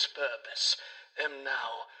glorious purpose, am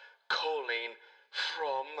now calling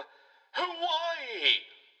from Hawaii.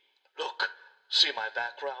 Look, see my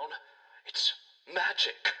background? It's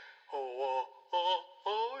magic.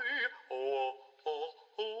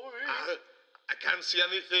 I can't see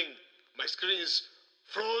anything. My screen is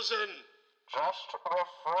frozen. Just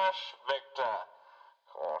refresh, Victor.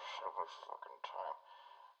 Gosh, every fucking time.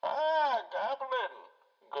 Goblin.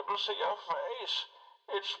 Good to see your face.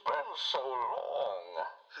 It's been so long.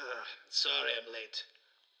 Sorry I'm late.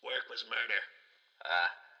 Work was murder.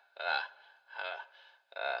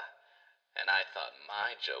 And I thought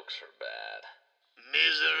my jokes were bad.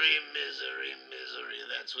 Misery, misery, misery.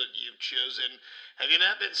 That's what you've chosen. Have you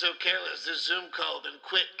not been so careless? This Zoom call been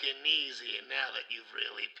quick and easy, and now that you've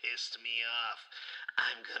really pissed me off,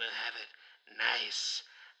 I'm gonna have it nice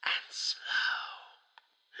and slow.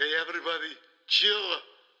 Hey, everybody, chill.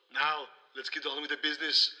 Now, let's get on with the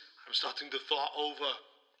business. I'm starting to thaw over.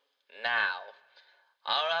 Now,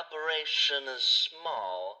 our operation is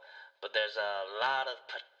small, but there's a lot of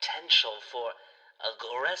potential for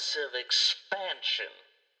aggressive expansion.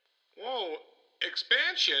 Whoa,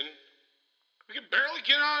 expansion? We can barely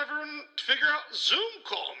get everyone to figure out Zoom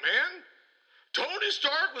call, man. Tony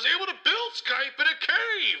Stark was able to build Skype in a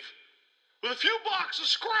cave with a few boxes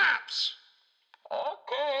of scraps.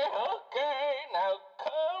 Okay, now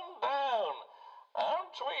calm down.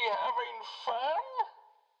 Aren't we having fun?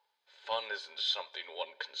 Fun isn't something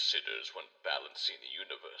one considers when balancing the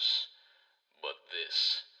universe, but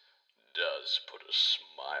this does put a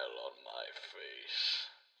smile on my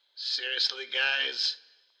face. Seriously, guys?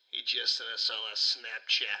 You just sent us all a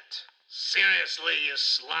Snapchat. Seriously, you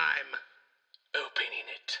slime.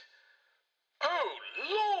 Opening it. Oh,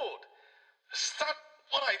 Lord! Is that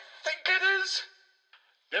what I think it is?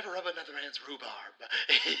 Never rub another man's rhubarb.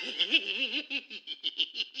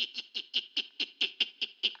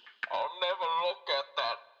 I'll never look at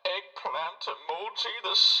that eggplant emoji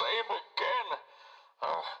the same again.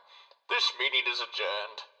 This meeting is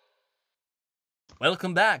adjourned.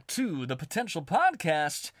 Welcome back to the Potential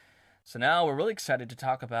Podcast. So now we're really excited to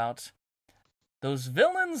talk about those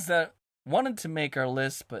villains that wanted to make our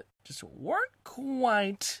list, but just weren't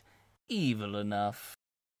quite evil enough.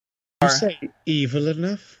 You say evil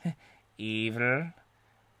enough? Evil.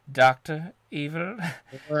 Dr. Evil.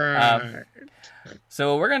 Right.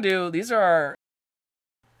 So we're going to do, these are our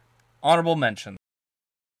honorable mentions.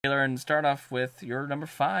 Taylor, and start off with your number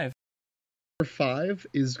 5. Number 5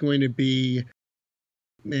 is going to be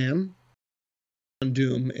Doom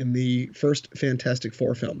in the first Fantastic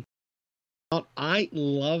Four film. I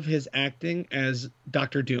love his acting as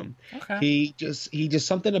Doctor Doom. Okay. He just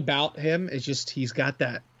something about him is just he's got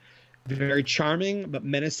that very charming but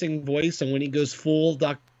menacing voice, and when he goes full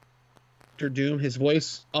Doctor Doom, his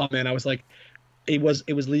voice, oh man, I was like, it was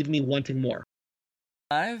leaving me wanting more.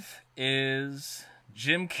 5 is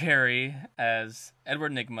Jim Carrey as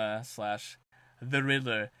Edward Nygma / the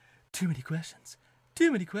Riddler. Too many questions.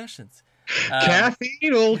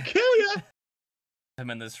 Caffeine will kill you. Him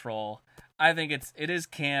in this role. I think it is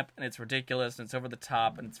camp and it's ridiculous and it's over the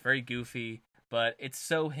top and it's very goofy, but it's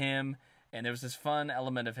so him. And there was this fun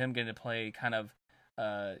element of him getting to play kind of,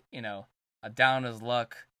 a down his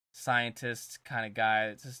luck scientist kind of guy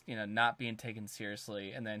that's just, not being taken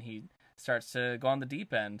seriously. And then he starts to go on the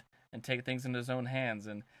deep end and take things into his own hands.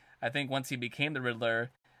 And I think once he became the Riddler,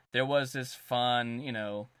 there was this fun,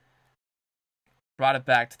 brought it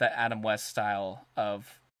back to that Adam West style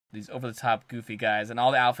of these over-the-top goofy guys, and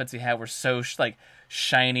all the outfits he had were so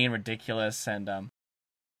shiny and ridiculous, and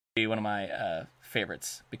one of my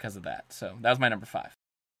favorites because of that. So that was my number 5.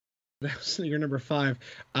 That was your number 5.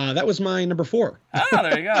 That was my number 4. Oh,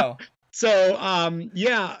 there you go. So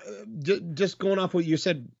just going off what you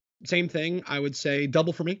said, same thing. I would say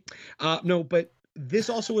double for me. No, but this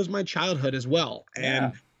also was my childhood as well,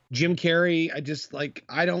 and Jim Carrey.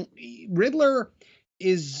 Riddler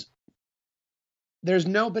is. There's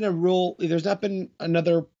not been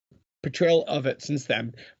another portrayal of it since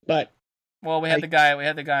then. But we had the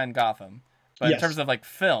guy in Gotham. But yes. In terms of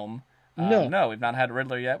film, no, we've not had a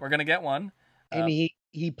Riddler yet. We're gonna get one. And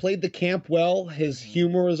he played the camp well. His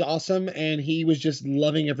humor was awesome, and he was just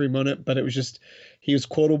loving every moment. But it was just he was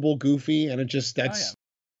quotable, goofy, and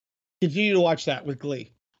continue to watch that with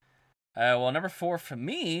glee. Number 4 for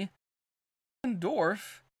me,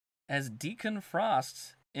 Dorff as Deacon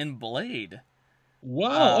Frost in Blade.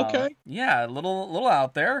 Wow, okay. Yeah, a little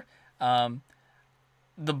out there.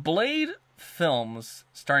 The Blade films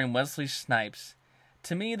starring Wesley Snipes,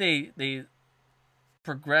 to me, they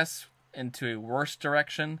progress into a worse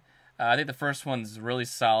direction. I think the first one's really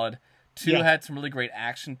solid. 2 had some really great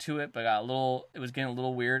action to it, but it was getting a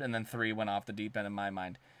little weird, and then 3 went off the deep end in my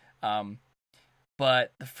mind.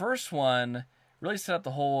 But the first one really set up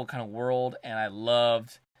the whole kind of world, and I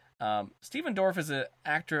loved. Stephen Dorff is an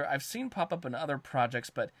actor I've seen pop up in other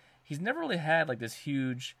projects, but he's never really had this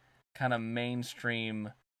huge kind of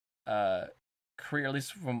mainstream career, at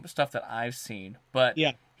least from stuff that I've seen. But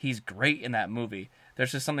he's great in that movie.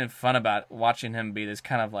 There's just something fun about watching him be this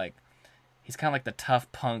kind of he's kind of like the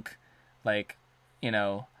tough punk,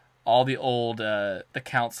 all the old, the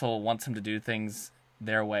council wants him to do things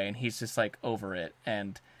their way, and he's just over it.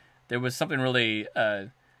 And there was something really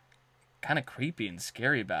kind of creepy and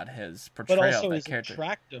scary about his portrayal of that character.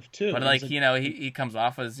 Attractive too. But he comes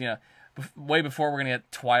off as way before we're gonna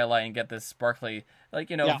get Twilight and get this sparkly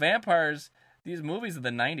vampires. These movies of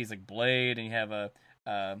the '90s like Blade, and you have a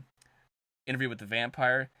Interview with the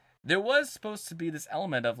Vampire. There was supposed to be this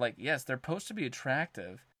element of yes, they're supposed to be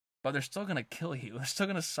attractive, but they're still gonna kill you. They're still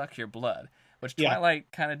gonna suck your blood. Which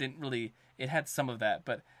Twilight kind of didn't really. It had some of that,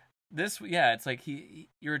 but this it's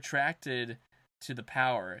you're attracted to the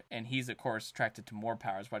power, and he's of course attracted to more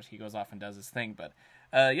powers once he goes off and does his thing. But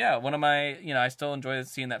one of my I still enjoy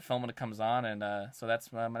seeing that film when it comes on, and so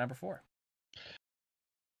that's my number 4.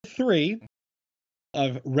 3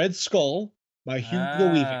 of Red Skull by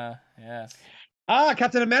Hugo Weaving. Yes.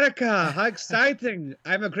 Captain America! How exciting!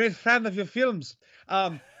 I'm a great fan of your films.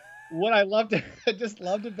 What I just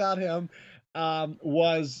loved about him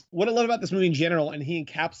was what I love about this movie in general, and he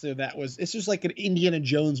encapsulated that it's just like an Indiana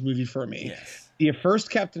Jones movie for me. Yes. The first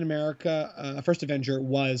Captain America, first Avenger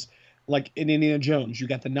was like in Indiana Jones. You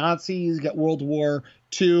got the Nazis, you got World War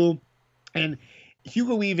II, and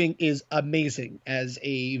Hugo Weaving is amazing as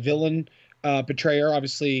a villain portrayer.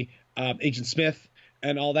 Obviously, Agent Smith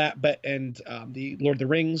and all that, the Lord of the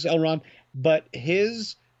Rings, Elrond, but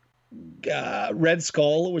his Red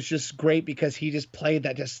Skull was just great because he just played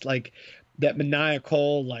that that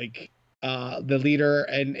maniacal the leader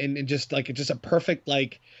and just a perfect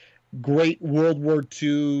great World War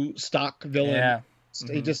II stock villain. Yeah.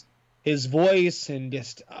 Mm-hmm. He just his voice and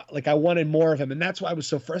just I wanted more of him, and that's why I was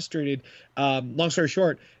so frustrated. Long story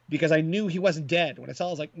short, because I knew he wasn't dead. When I saw, I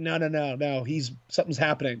was like, no, something's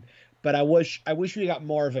happening. But I wish we got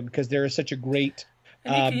more of him because there is such a great.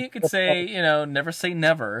 And you could say never say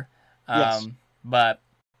never. Yes. But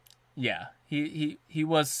yeah, he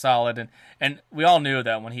was solid, and we all knew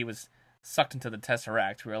that when he was sucked into the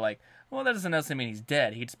Tesseract, we were like, well, that doesn't necessarily mean he's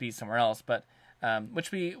dead. He'd just be somewhere else. But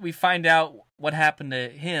which we find out what happened to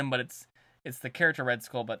him, but it's the character Red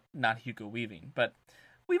Skull, but not Hugo Weaving. But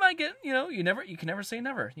we might get you can never say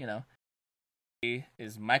never.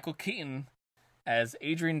 is Michael Keaton as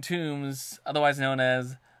Adrian Toomes, otherwise known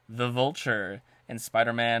as the Vulture in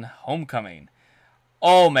Spider-Man Homecoming.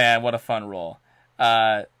 Oh man, what a fun role.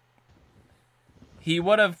 He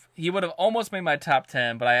would have almost made my top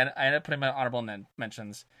 10, but I ended up putting my honorable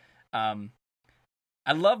mentions.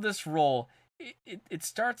 I love this role. It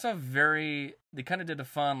starts off they kind of did a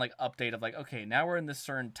fun like update of like, okay, now we're in this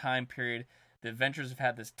certain time period. The Avengers have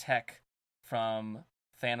had this tech from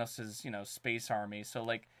Thanos's, space army. So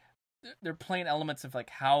like they're playing elements of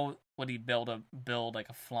like how would he build like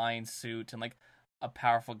a flying suit and like a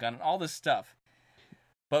powerful gun and all this stuff.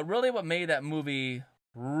 But really what made that movie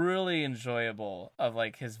really enjoyable of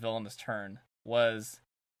like his villainous turn was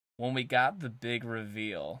when we got the big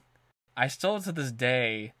reveal. I still to this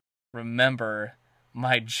day remember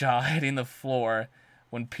my jaw hitting the floor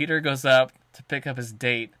when Peter goes up to pick up his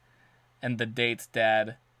date and the date's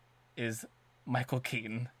dad is Michael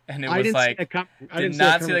Keaton. And it was like, did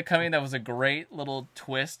not see that coming. That was a great little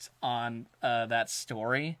twist on that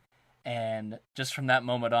story. And just from that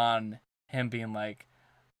moment on, him being like,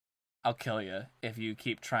 I'll kill you if you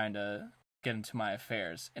keep trying to get into my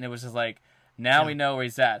affairs. And it was just like, now we know where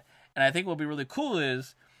he's at. And I think what'll be really cool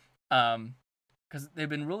is, because they've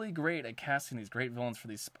been really great at casting these great villains for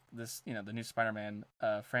the new Spider-Man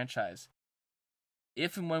franchise.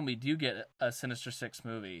 If and when we do get a Sinister Six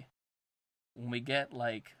movie, when we get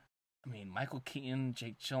Michael Keaton,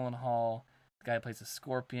 Jake Gyllenhaal, the guy who plays the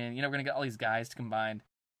Scorpion, we're gonna get all these guys to combine.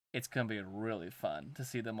 It's gonna be really fun to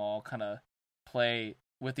see them all kind of play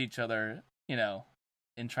with each other,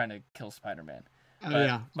 in trying to kill Spider-Man.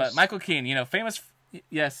 But Michael Keaton, famous.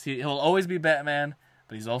 Yes, he'll always be Batman,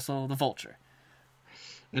 but he's also the Vulture.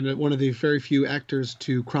 And one of the very few actors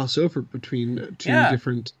to cross over between two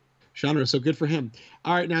different genres. So good for him.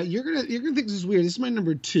 All right, now you're gonna think this is weird. This is my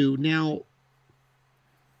number 2. Now,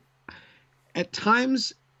 at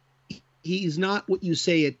times, he's not what you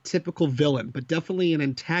say a typical villain, but definitely an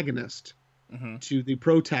antagonist to the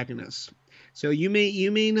protagonist. So you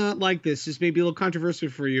may not like this. This may be a little controversial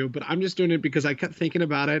for you, but I'm just doing it because I kept thinking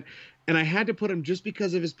about it, and I had to put him just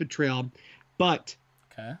because of his portrayal. But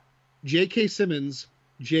J.K. Simmons,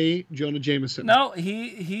 J. Jonah Jameson. No,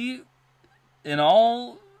 he in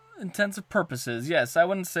all intents and purposes, yes, I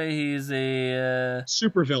wouldn't say he's a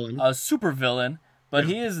supervillain, but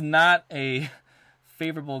he is not a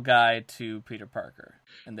favorable guy to Peter Parker.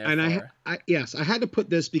 And I had to put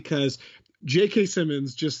this because J.K.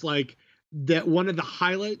 Simmons, just like that, one of the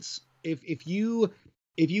highlights. If you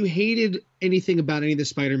hated anything about any of the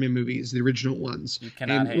Spider-Man movies, the original ones, you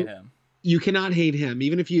cannot hate him. You cannot hate him,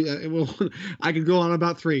 even if you. I could go on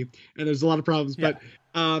about 3, and there's a lot of problems, but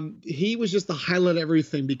he was just the highlight of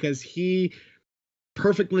everything because he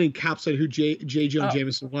perfectly encapsulated who J. Jonah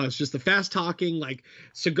Jameson was. Just the fast talking, like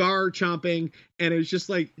cigar chomping, and it was just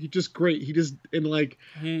like he's just great. He just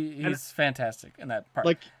he's fantastic in that part.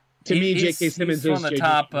 Like to me, J.K. Simmons is one of the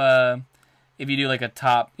top. If you do like a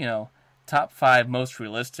top 5 most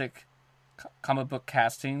realistic comic book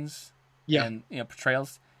castings, and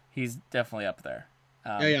portrayals, he's definitely up there.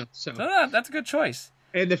 So that's a good choice.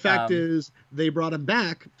 And the fact is, they brought him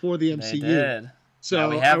back for the MCU. They did.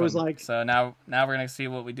 So I was like, so now we're gonna see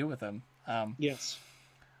what we do with him. Yes.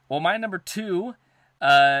 Well, my number 2,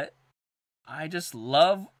 I just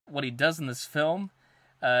love what he does in this film.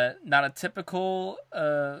 Not a typical,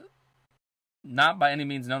 not by any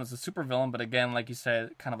means known as a supervillain, but again, like you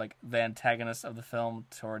said, kind of like the antagonist of the film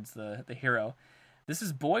towards the hero. This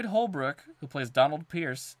is Boyd Holbrook, who plays Donald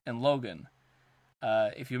Pierce in Logan.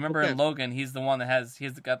 If you remember in Logan, he's the one that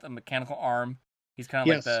he's got the mechanical arm. He's kind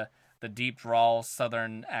of like the deep drawl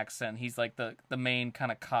Southern accent. He's like the main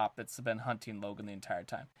kind of cop that's been hunting Logan the entire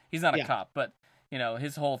time. He's not a cop, but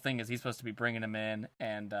his whole thing is he's supposed to be bringing him in.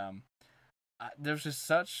 And there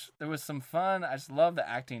was some fun. I just love the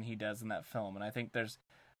acting he does in that film. And I think there's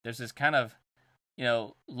this kind of,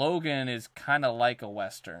 Logan is kind of like a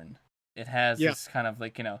Western. It has this kind of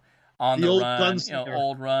like, on the run,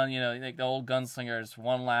 old run, like the old gunslingers,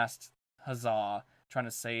 one last huzzah, trying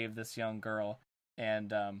to save this young girl.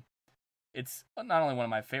 And it's not only one of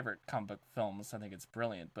my favorite comic book films, I think it's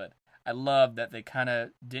brilliant, but I love that they kind of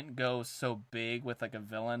didn't go so big with like a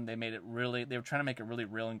villain. They were trying to make it really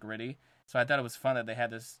real and gritty. So I thought it was fun that they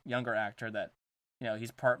had this younger actor that,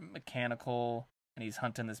 he's part mechanical and he's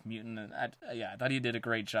hunting this mutant. And I thought he did a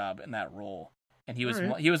great job in that role. And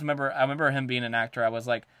I remember him being an actor. I was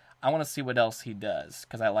like, I want to see what else he does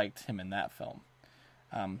because I liked him in that film.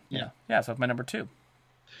 So that's my number 2.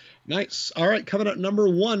 Nice. All right, coming up number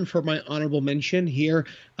 1 for my honorable mention here.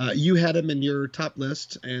 You had him in your top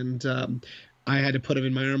list, and I had to put him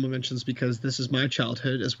in my honorable mentions because this is my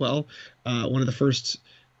childhood as well. One of the first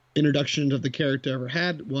introductions of the character I ever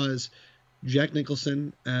had was Jack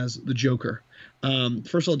Nicholson as the Joker.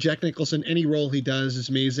 First of all, Jack Nicholson, any role he does is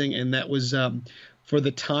amazing, and that was for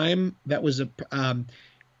the time that was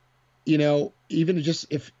even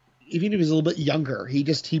if he was a little bit younger, he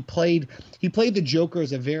played the Joker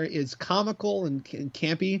as is comical and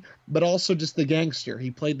campy, but also just the gangster.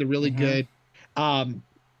 He played the really good, and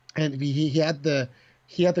he had the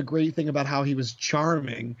great thing about how he was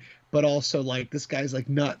charming, but also like this guy's like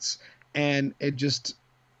nuts, and it's just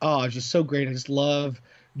so great. I just love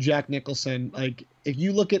Jack Nicholson. Like if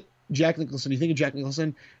you look at Jack Nicholson, you think of Jack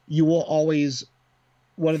Nicholson, you will always,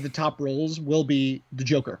 one of the top roles will be the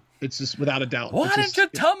Joker. It's just without a doubt. Why didn't you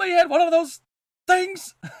tell me he had one of those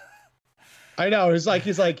things? I know. He's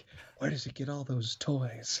like, where does he get all those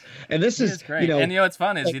toys? And this is great. And what's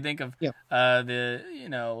fun is you think of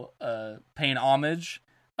paying homage.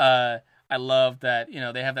 I love that,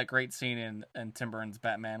 they have that great scene in Tim Burton's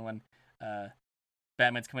Batman when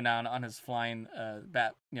Batman's coming down on his flying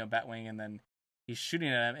Batwing, and then he's shooting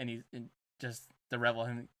at him, and just the rebel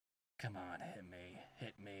him, come on,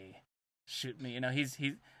 hit me, shoot me. He's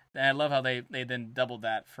and I love how they then doubled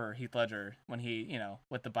that for Heath Ledger when he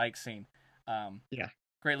with the bike scene.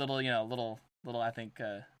 Great little I think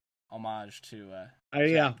homage to. I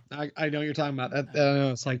know what you're talking about. That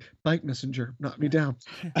it's like bike messenger, knock me down.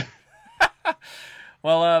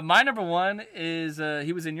 Well, my number one is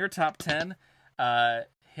he was in your top 10.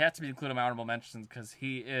 He has to be included in my honorable mentions because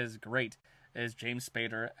he is great. Is James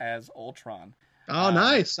Spader as Ultron? Oh,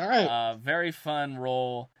 nice! All right, very fun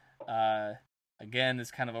role. Again, this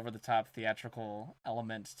kind of over the top theatrical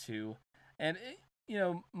element too, and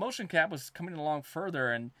motion cap was coming along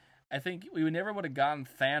further, and I think we never would have gotten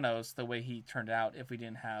Thanos the way he turned out if we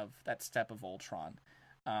didn't have that step of Ultron.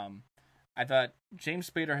 I thought James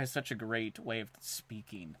Spader has such a great way of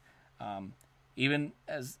speaking, even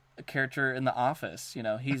as a character in The Office.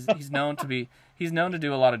 He's known to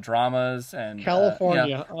do a lot of dramas and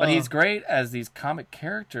California, but he's great as these comic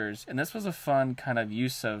characters, and this was a fun kind of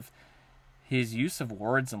use of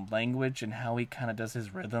words and language and how he kind of does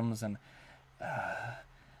his rhythms and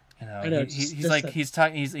he's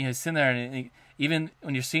sitting there, and even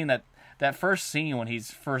when you're seeing that first scene when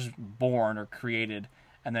he's first born or created,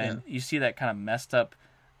 and then you see that kind of messed up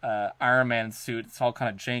Iron Man suit, it's all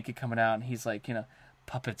kind of janky coming out, and he's like,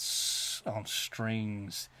 puppets on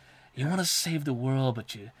strings. You want to save the world,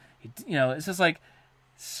 but it's just like,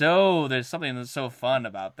 so there's something that's so fun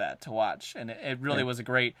about that to watch, and it really was I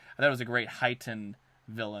thought it was a great heightened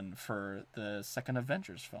villain for the second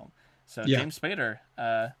Avengers film. So James Spader,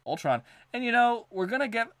 Ultron, and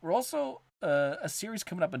we're also a series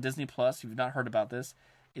coming up on Disney Plus. If you've not heard about this,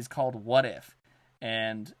 is called What If,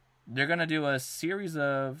 and they're gonna do a series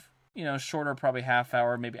of shorter, probably half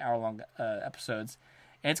hour, maybe hour long episodes,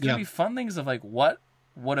 and it's gonna be fun things of like what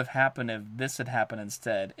would have happened if this had happened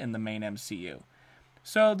instead in the main MCU.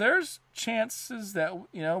 So there's chances that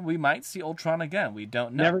we might see Ultron again. We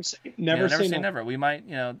don't know. Never say never. We might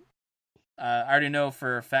I already know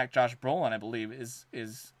for a fact Josh Brolin, I believe,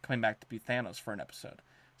 is coming back to be Thanos for an episode.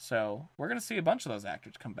 So we're going to see a bunch of those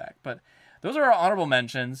actors come back. But those are our honorable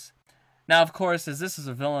mentions. Now, of course, as this is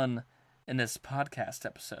a villain in this podcast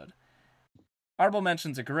episode, honorable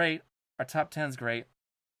mentions are great. Our top 10 is great.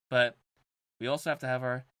 But we also have to have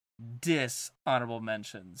our dishonorable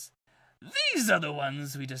mentions. These are the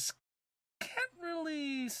ones we just can't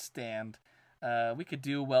really stand. We could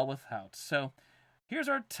do well without. So here's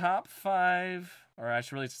our top 5, or I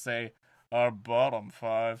should really say our bottom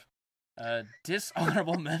 5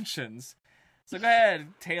 dishonorable mentions. So go ahead,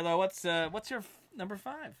 Taylor. What's your number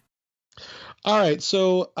 5? All right.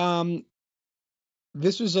 So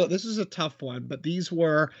this is a tough one, but these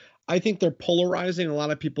were, I think they're polarizing. A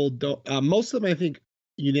lot of people don't. Most of them I think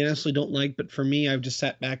unanimously don't like, but for me, I've just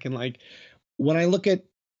sat back and like, when I look at,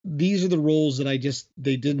 these are the roles that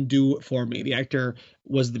they didn't do it for me. The actor,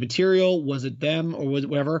 was the material, was it them, or was it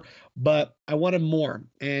whatever, but I wanted more.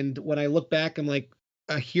 And when I look back, I'm like,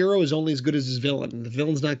 a hero is only as good as his villain. And the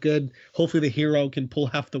villain's not good, hopefully the hero can pull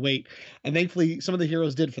half the weight. And thankfully, some of the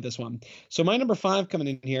heroes did for this one. So my number 5 coming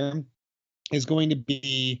in here is going to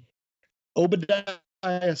be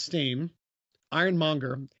Obadiah Stane,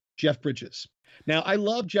 Ironmonger, Jeff Bridges. Now, I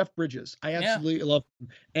love Jeff Bridges. I absolutely love him.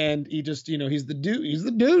 And he just, he's the dude. He's the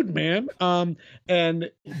dude, man.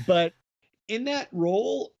 But in that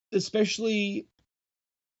role, especially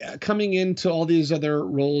coming into all these other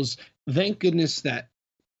roles, thank goodness that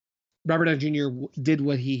Robert Downey Jr. did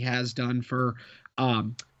what he has done for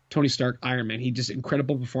Tony Stark, Iron Man. He just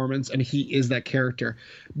incredible performance, and he is that character.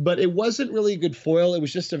 But it wasn't really a good foil. It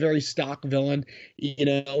was just a very stock villain.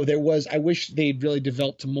 I wish they'd really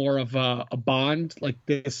developed more of a bond like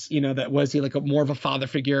this. That was he like more of a father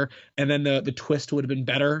figure, and then the twist would have been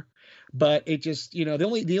better. But it just,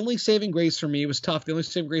 the only saving grace for me, was tough. The only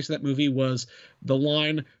saving grace of that movie was the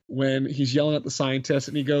line when he's yelling at the scientist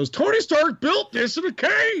and he goes, "Tony Stark built this in a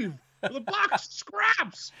cave with a box of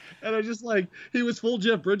scraps." And I just he was full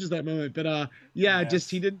Jeff Bridges that moment. But yes.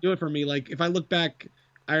 He didn't do it for me. Like, if I look back,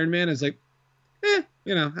 Iron Man is like, I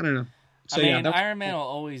don't know. So, Iron Man will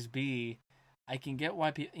always be, I can get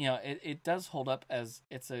why people, it does hold up as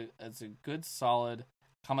it's a good, solid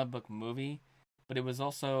comic book movie, but it was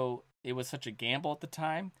such a gamble at the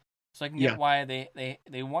time. So I can get why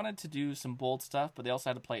they wanted to do some bold stuff, but they also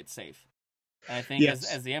had to play it safe. And I think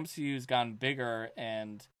as the MCU's gotten bigger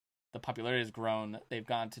and the popularity has grown, they've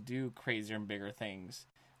gone to do crazier and bigger things.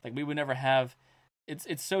 Like, we would never have.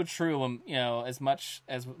 It's so true. When as much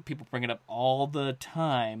as people bring it up all the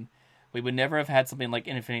time, we would never have had something like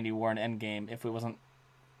Infinity War and Endgame if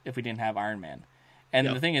we didn't have Iron Man. And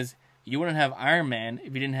the thing is, you wouldn't have Iron Man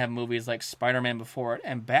if you didn't have movies like Spider-Man before it,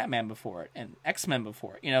 and Batman before it, and X-Men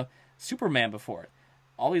before it. Superman before it.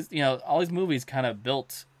 All these movies kind of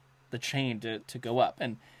built the chain to go up.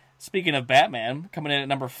 And speaking of Batman, coming in at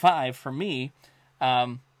number 5 for me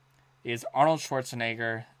is Arnold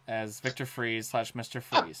Schwarzenegger as Victor Freeze / Mr.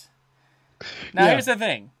 Freeze. Now, here's the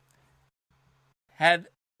thing. Had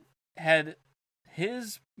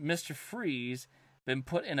his Mr. Freeze been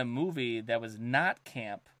put in a movie that was not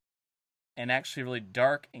camp and actually really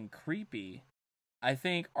dark and creepy, I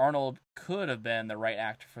think Arnold could have been the right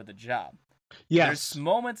actor for the job. Yes. There's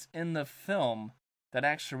moments in the film that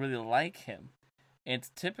actually really like him.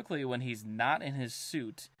 It's typically when he's not in his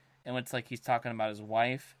suit and when it's like he's talking about his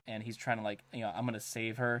wife and he's trying to I'm going to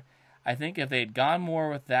save her. I think if they had gone more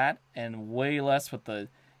with that and way less with the,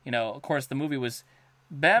 of course the movie was,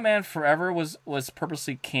 Batman Forever was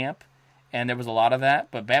purposely camp and there was a lot of that,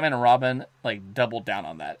 but Batman and Robin doubled down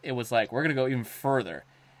on that. It was like, we're going to go even further.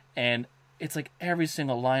 And it's like every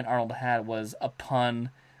single line Arnold had was a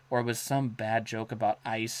pun or was some bad joke about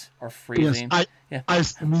ice or freezing. Yes,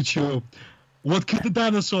 Ice to meet you. What killed the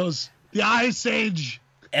dinosaurs? The Ice Age.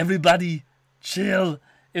 Everybody, chill.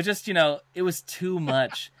 It was just, it was too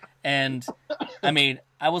much. And,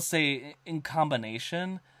 I will say, in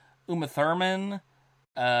combination, Uma Thurman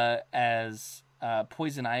as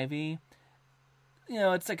Poison Ivy,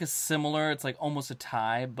 it's like it's like almost a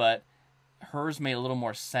tie, but hers made a little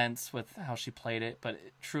more sense with how she played it. But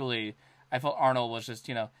truly, I felt Arnold was just,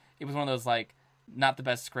 it was one of those, not the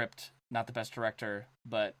best script, not the best director,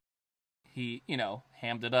 but he,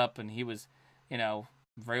 hammed it up, and he was,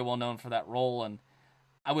 very well known for that role. And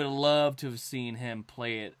I would love to have seen him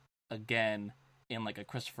play it again in a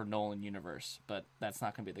Christopher Nolan universe, but that's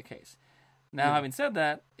not going to be the case. Now, having said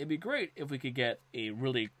that, it'd be great if we could get a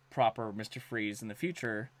really proper Mr. Freeze in the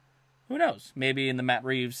future. Who knows? Maybe in the Matt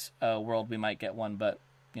Reeves world we might get one, but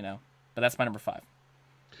that's my number 5.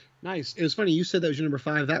 Nice. It was funny you said that was your number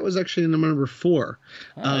 5. That was actually number 4.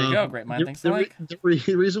 Oh, there you go. Great mind. Thanks, Mike. The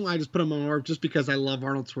reason why I just put him on more just because I love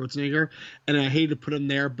Arnold Schwarzenegger, and I hated to put him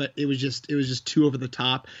there, but it was just too over the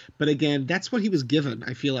top. But again, that's what he was given,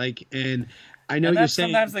 I feel like, and I know you're saying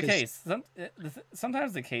sometimes the case.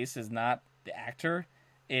 Sometimes the case is not the actor;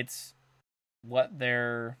 it's what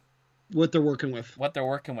they're working with.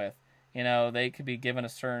 They could be given a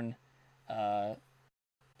certain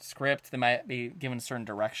script, they might be given a certain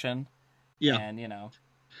direction. Yeah. And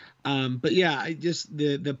but yeah, I just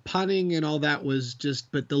the punning and all that was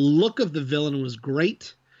just, but the look of the villain was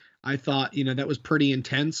great. I thought, that was pretty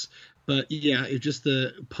intense. But yeah, it just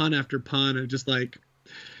the pun after pun of just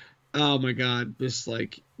oh my god, just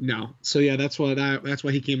no. So yeah, that's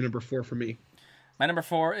why he came number 4 for me. My number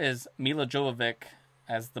 4 is Mila Jovovich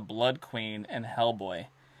as the Blood Queen in Hellboy.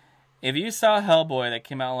 If you saw Hellboy that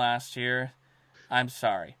came out last year, I'm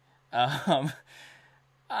sorry. I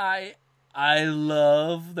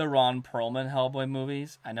love the Ron Perlman Hellboy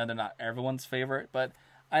movies. I know they're not everyone's favorite, but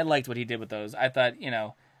I liked what he did with those. I thought,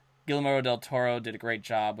 Guillermo del Toro did a great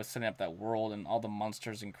job with setting up that world and all the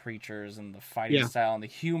monsters and creatures and the fighting style and the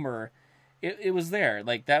humor. It was there.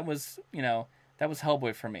 That was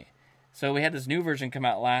Hellboy for me. So we had this new version come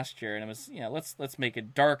out last year, and it was, let's make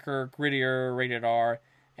it darker, grittier, rated R,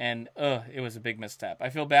 and it was a big misstep. I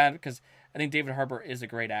feel bad because I think David Harbour is a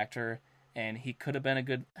great actor, and he could have been a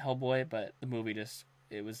good Hellboy, but the movie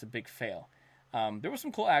it was a big fail. There were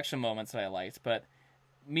some cool action moments that I liked, but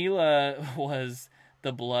Mila was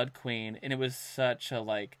the Blood Queen, and it was such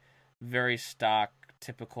a very stock,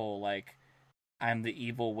 typical I'm the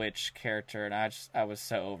evil witch character, and I was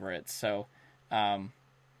so over it. So, I've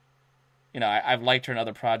liked her in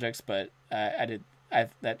other projects, but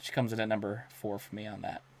she comes in at number 4 for me on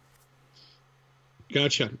that.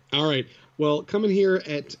 Gotcha. All right. Well, coming here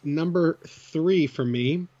at number 3 for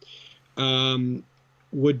me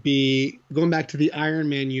would be going back to the Iron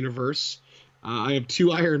Man universe. I have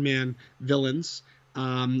 2 Iron Man villains.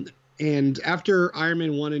 And after Iron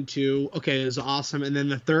Man 1 and 2, okay, it was awesome. And then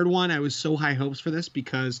the third one, I was so high hopes for this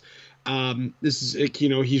because this is,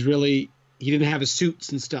 he didn't have his suits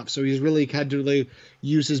and stuff. So he's really had to really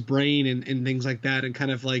use his brain and things like that. And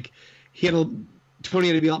kind of like Tony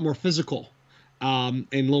had to be a lot more physical and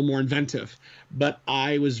a little more inventive. But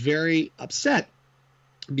I was very upset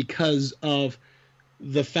because of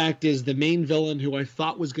the fact is the main villain who I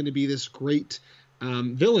thought was going to be this great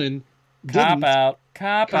villain. Cop out.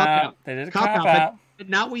 They did a cop out. But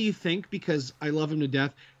not what you think, because I love him to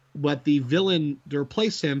death. But the villain to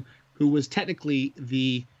replace him, who was technically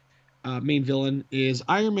the main villain, is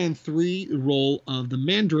Iron Man 3 role of the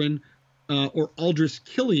Mandarin, or Aldrich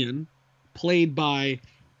Killian, played by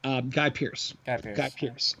Guy Pearce.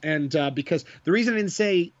 And because the reason I didn't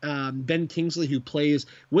say Ben Kingsley, who plays,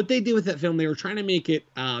 what they did with that film, they were trying to make it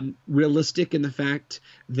realistic in the fact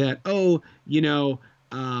that,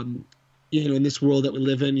 in this world that we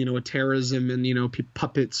live in, with terrorism and,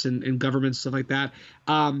 puppets and governments, stuff like that,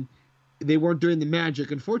 they weren't doing the magic.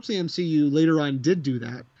 Unfortunately, MCU later on did do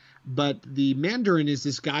that. But the Mandarin is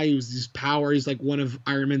this guy who's this power. He's like one of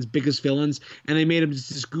Iron Man's biggest villains, and they made him just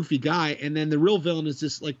this goofy guy. And then the real villain is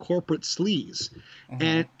this like corporate sleaze.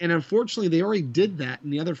 And unfortunately, they already did that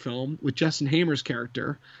in the other film with Justin Hamer's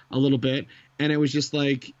character a little bit. And it was just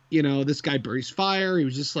like, this guy breathes fire. He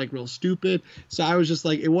was just like real stupid. So I was just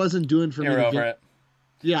like, it wasn't doing for me. You're over it.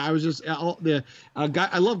 Yeah, I was just guy.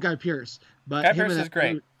 I love Guy Pearce, but Guy Pearce is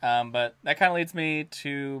great. But that kind of leads me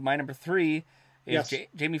to my number 3. Is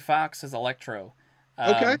Jamie Foxx as Electro.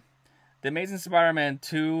 Okay. The Amazing Spider-Man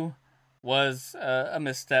 2 was a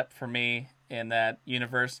misstep for me in that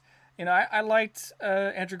universe. I liked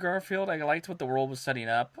Andrew Garfield. I liked what the world was setting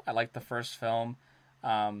up. I liked the first film.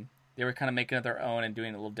 They were kind of making it their own and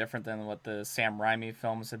doing it a little different than what the Sam Raimi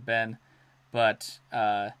films had been. But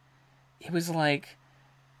it was like...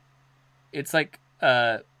 It's like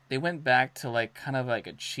they went back to like kind of like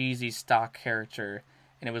a cheesy stock character.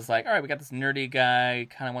 And it was like, all right, we got this nerdy guy,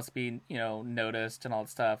 kind of wants to be, noticed and all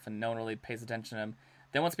that stuff, and no one really pays attention to him.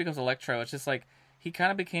 Then once he becomes Electro, it's just like, he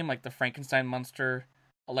kind of became like the Frankenstein monster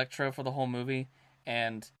Electro for the whole movie.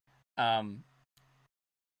 And they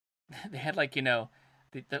had like,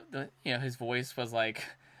 his voice was like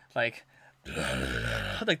the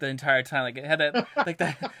entire time. Like, it had that, like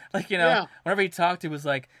that, like, whenever he talked, it was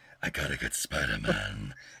like, I gotta get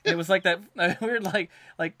Spider-Man. It was like that weird, like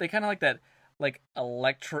they kind of like that, like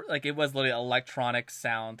it was literally electronic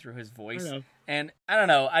sound through his voice. And I don't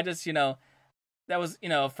know, I just, that was,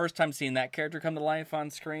 first time seeing that character come to life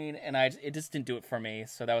on screen, and it just didn't do it for me.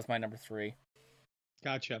 So that was my number 3.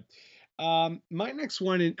 Gotcha. My next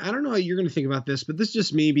one, and I don't know how you're going to think about this, but this is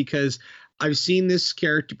just me because I've seen this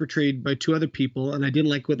character portrayed by 2 other people, and I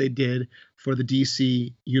didn't like what they did for the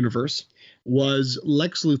DC universe, was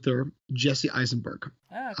Lex Luthor, Jesse Eisenberg.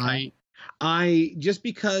 Okay. I just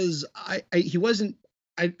because he wasn't,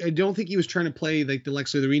 I don't think he was trying to play like the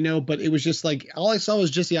Lex Luthor we know, but it was just like all I saw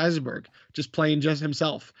was Jesse Eisenberg just playing just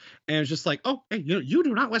himself, and it was just like, oh, hey, you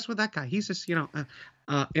do not mess with that guy. He's just and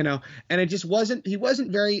it just wasn't. He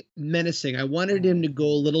wasn't very menacing. I wanted him to go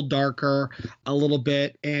a little darker, a little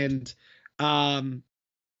bit, and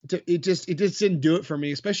it just didn't do it for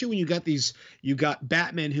me. Especially when you got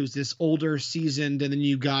Batman, who's this older, seasoned, and then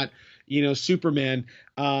you got Superman.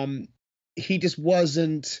 He just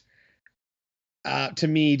wasn't, to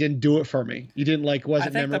me, didn't do it for me. He didn't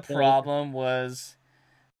wasn't memorable. I think the problem was,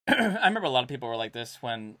 I remember a lot of people were like this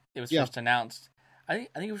when it was first announced. I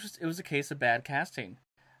think it was a case of bad casting.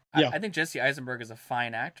 I think Jesse Eisenberg is a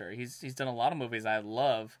fine actor. He's done a lot of movies I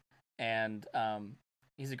love, and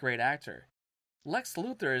he's a great actor. Lex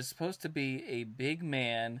Luthor is supposed to be a big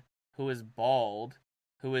man who is bald,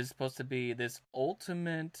 who is supposed to be this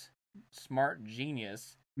ultimate smart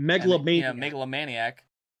genius. Megalomaniac.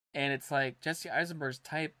 And it's like Jesse Eisenberg's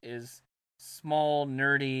type is small,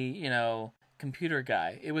 nerdy, computer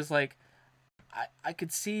guy. It was like I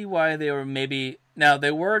could see why they were maybe now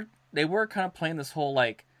they were kind of playing this whole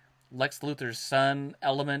like Lex Luthor's son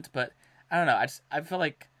element, but I don't know. I feel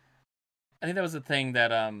like I think that was the thing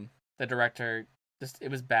that the director it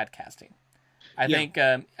was bad casting. I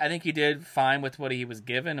think he did fine with what he was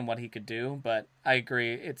given and what he could do, but I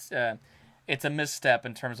agree it's a misstep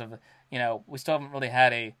in terms of we still haven't really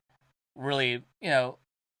had a really,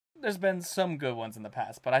 there's been some good ones in the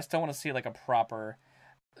past, but I still want to see like a proper.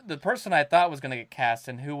 The person I thought was going to get cast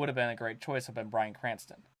and who would have been a great choice would have been Bryan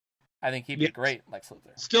Cranston. I think he'd be great Lex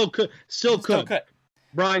Luthor. Still could.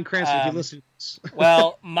 Bryan Cranston, if you listen.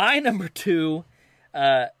 Well, my number 2,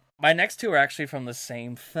 my next 2 are actually from the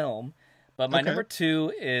same film, but my number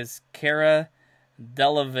 2 is Cara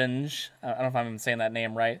Delevingne. I don't know if I'm saying that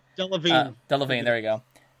name right. Delevingne, there you go.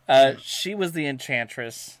 She was the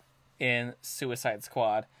Enchantress in Suicide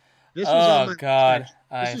Squad. This was on God.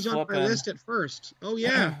 This was on my list at first. Oh,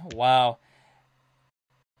 yeah. Wow.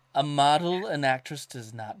 A model an actress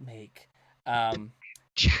does not make.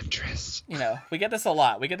 Enchantress. We get this a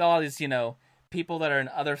lot. We get all these, people that are in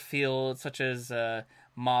other fields, such as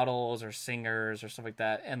models or singers or stuff like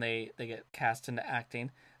that, and they get cast into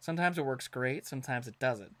acting. Sometimes it works great, sometimes it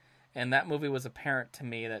doesn't. And that movie was apparent to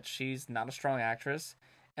me that she's not a strong actress.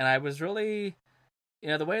 And I was really,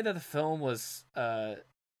 the way that the film was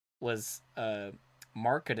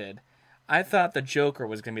marketed, I thought the Joker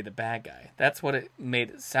was going to be the bad guy. That's what it made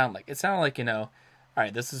it sound like. It sounded like, all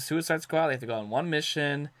right, this is Suicide Squad. They have to go on one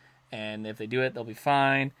mission, and if they do it, they'll be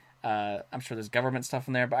fine. I'm sure there's government stuff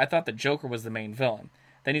in there, but I thought the Joker was the main villain.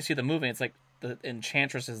 Then you see the movie, it's like the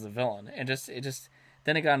Enchantress is the villain, and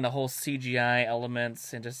then it got into the whole CGI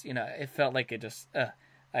elements, and it felt like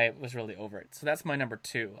I was really over it. So that's my number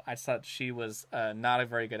 2. I just thought she was not a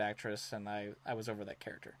very good actress, and I was over that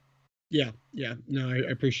character. Yeah. No, I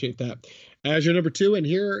appreciate that. As your number 2, and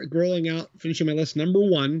here, finishing my list, number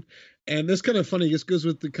 1, and this kind of funny, this goes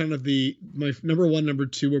with my number 1, number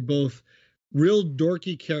 2 are both real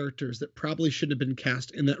dorky characters that probably shouldn't have been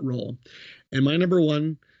cast in that role. And my number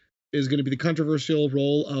 1 is going to be the controversial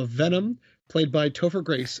role of Venom, played by Topher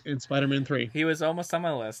Grace in Spider-Man 3. He was almost on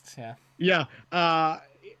my list, yeah. Yeah.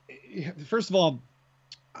 First of all,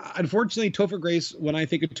 unfortunately, Topher Grace, when I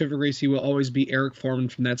think of Topher Grace, he will always be Eric Foreman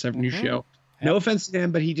from That 70s Show. Yep. No offense to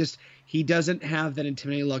him, but he doesn't have that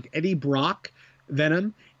intimidating look. Eddie Brock,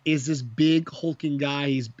 Venom, is this big hulking guy.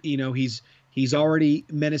 He's already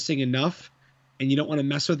menacing enough, and you don't want to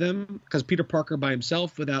mess with him because Peter Parker by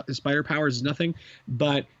himself without the spider powers is nothing.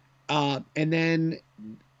 But and then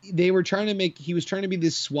he was trying to be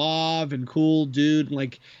this suave and cool dude,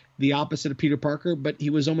 like the opposite of Peter Parker, but he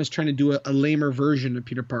was almost trying to do a lamer version of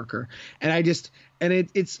Peter Parker. And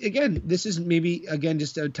it's again, this is maybe again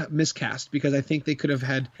just a miscast because I think they could have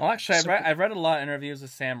had. Well, actually, I've read a lot of interviews with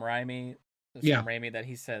Sam Raimi. Sam Raimi, that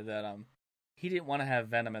he said that he didn't want to have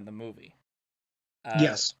Venom in the movie.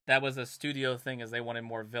 Yes, that was a studio thing, as they wanted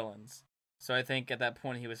more villains. So I think at that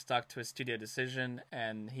point he was stuck to a studio decision,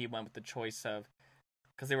 and he went with the choice of,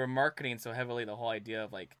 because they were marketing so heavily the whole idea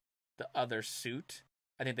of like the other suit.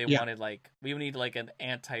 I think they wanted we need like an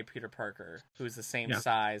anti Peter Parker who's the same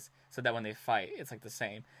size, so that when they fight, it's like the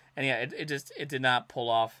same. And it did not pull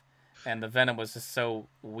off, and the Venom was just so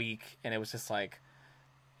weak, and it was just like,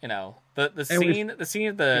 the scene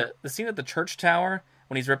at the church tower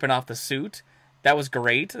when he's ripping off the suit, that was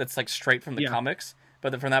great. That's like straight from the comics,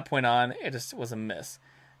 but from that point on, it just was a miss.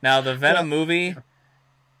 Now the Venom movie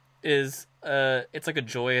is it's like a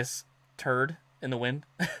joyous turd in the wind.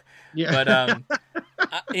 But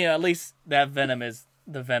at least that Venom is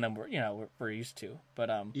the Venom we're used to. But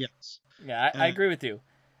yes, I agree with you.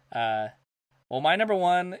 Well, my number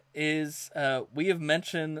 1 is we have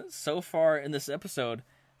mentioned so far in this episode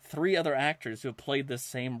 3 other actors who have played this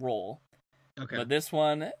same role. Okay, but this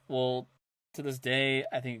one will, to this day,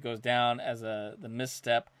 I think it goes down as the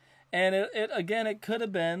misstep. And it could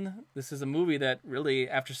have been. This is a movie that really,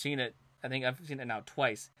 after seeing it, I think I've seen it now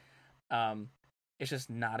twice. It's just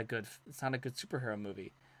not a good superhero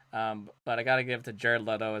movie. But I gotta give it to Jared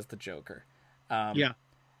Leto as the Joker.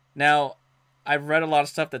 Now, I've read a lot of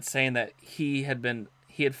stuff that's saying that he had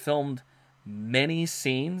filmed many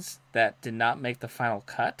scenes that did not make the final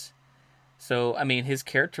cut. So, I mean, his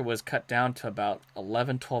character was cut down to about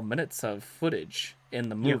 11, 12 minutes of footage in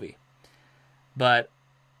the movie. But,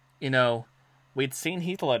 we'd seen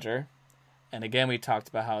Heath Ledger, and again, we talked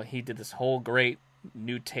about how he did this whole great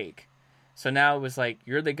new take. So now it was like,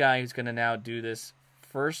 you're the guy who's going to now do this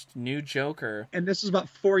first new Joker. And this is about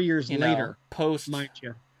 4 years later. Post. Mind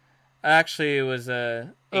you. Actually, it was 8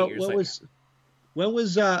 years later. When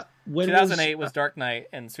was 2008 was Dark Knight,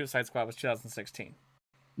 and Suicide Squad was 2016.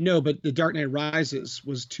 No, but The Dark Knight Rises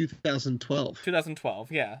was 2012.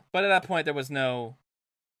 2012, yeah. But at that point, there was no...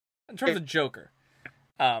 In terms of Joker.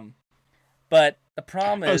 But the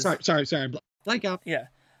problem is... Oh, sorry. Blank out. Yeah.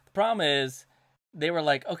 The problem is, they were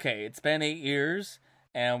like, okay, it's been 8 years,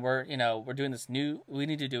 and we're doing this new... We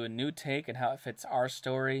need to do a new take and how it fits our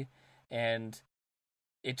story. And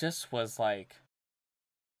it just was like...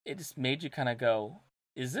 it just made you kind of go,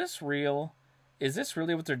 is this real? Is this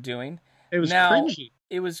really what they're doing? It was cringy.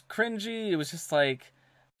 It was cringy. It was just like,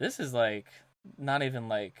 this is like, not even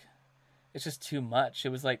like, it's just too much. It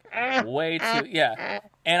was like way too, yeah.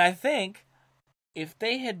 And I think if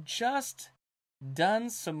they had just done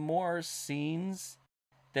some more scenes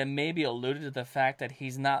that maybe alluded to the fact that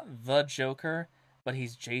he's not the Joker, but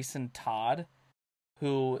he's Jason Todd,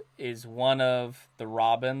 who is one of the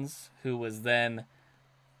Robins, who was then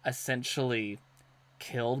essentially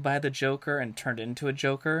killed by the Joker and turned into a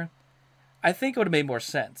Joker, I think it would have made more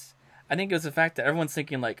sense. I think it was the fact that everyone's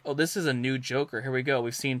thinking like, oh, this is a new Joker. Here we go.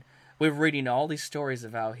 We're reading all these stories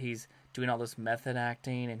of how he's doing all this method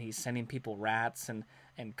acting and he's sending people rats and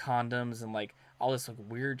condoms and like all this like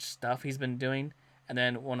weird stuff he's been doing. And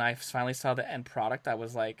then when I finally saw the end product, I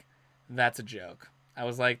was like, that's a joke. I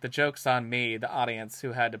was like, the joke's on me, the audience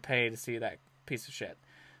who had to pay to see that piece of shit.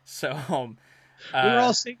 So we were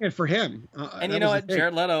all seeing it for him. And you know what?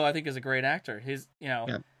 Jared Leto, I think, is a great actor. His,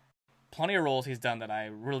 plenty of roles he's done that I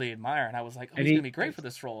really admire, and I was like, oh, he's going to be great for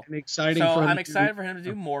this role. I'm excited for him to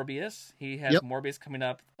do Morbius. He has Morbius coming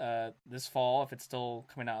up this fall, if it's still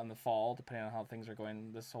coming out in the fall, depending on how things are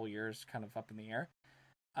going. This whole year is kind of up in the air.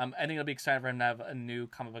 I think it'll be exciting for him to have a new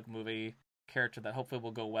comic book movie character that hopefully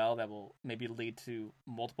will go well, that will maybe lead to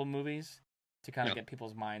multiple movies to kind of get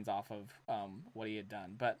people's minds off of what he had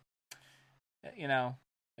done. But,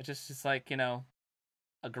 it's like, a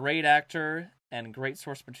great actor and great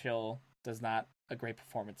source material does not a great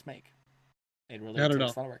performance make. It really takes a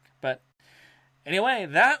lot of work. But anyway,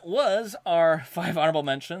 that was our 5 honorable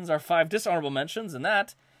mentions, our 5 dishonorable mentions, and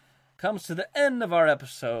that comes to the end of our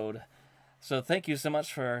episode. So thank you so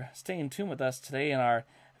much for staying tuned with us today in our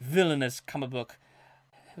villainous comic book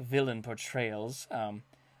villain portrayals.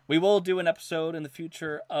 We will do an episode in the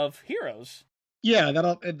future of Heroes. Yeah,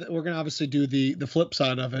 we're gonna obviously do the flip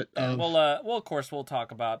side of it. Well, of course, we'll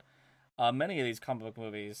talk about many of these comic book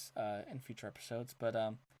movies in future episodes. But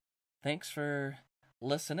thanks for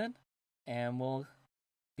listening, and we'll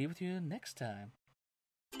be with you next time.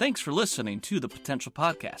 Thanks for listening to The Potential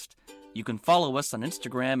Podcast. You can follow us on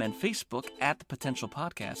Instagram and Facebook at The Potential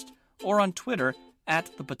Podcast, or on Twitter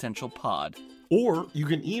at The Potential Pod. Or you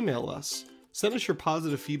can email us. Send us your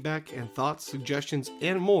positive feedback and thoughts, suggestions,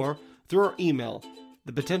 and more through our email,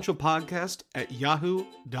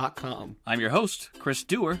 thepotentialpodcast@yahoo.com. I'm your host, Chris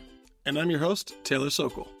Dewar. And I'm your host, Taylor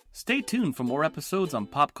Sokol. Stay tuned for more episodes on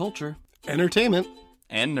pop culture, entertainment,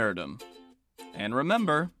 and nerdom. And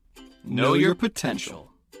remember, know your potential.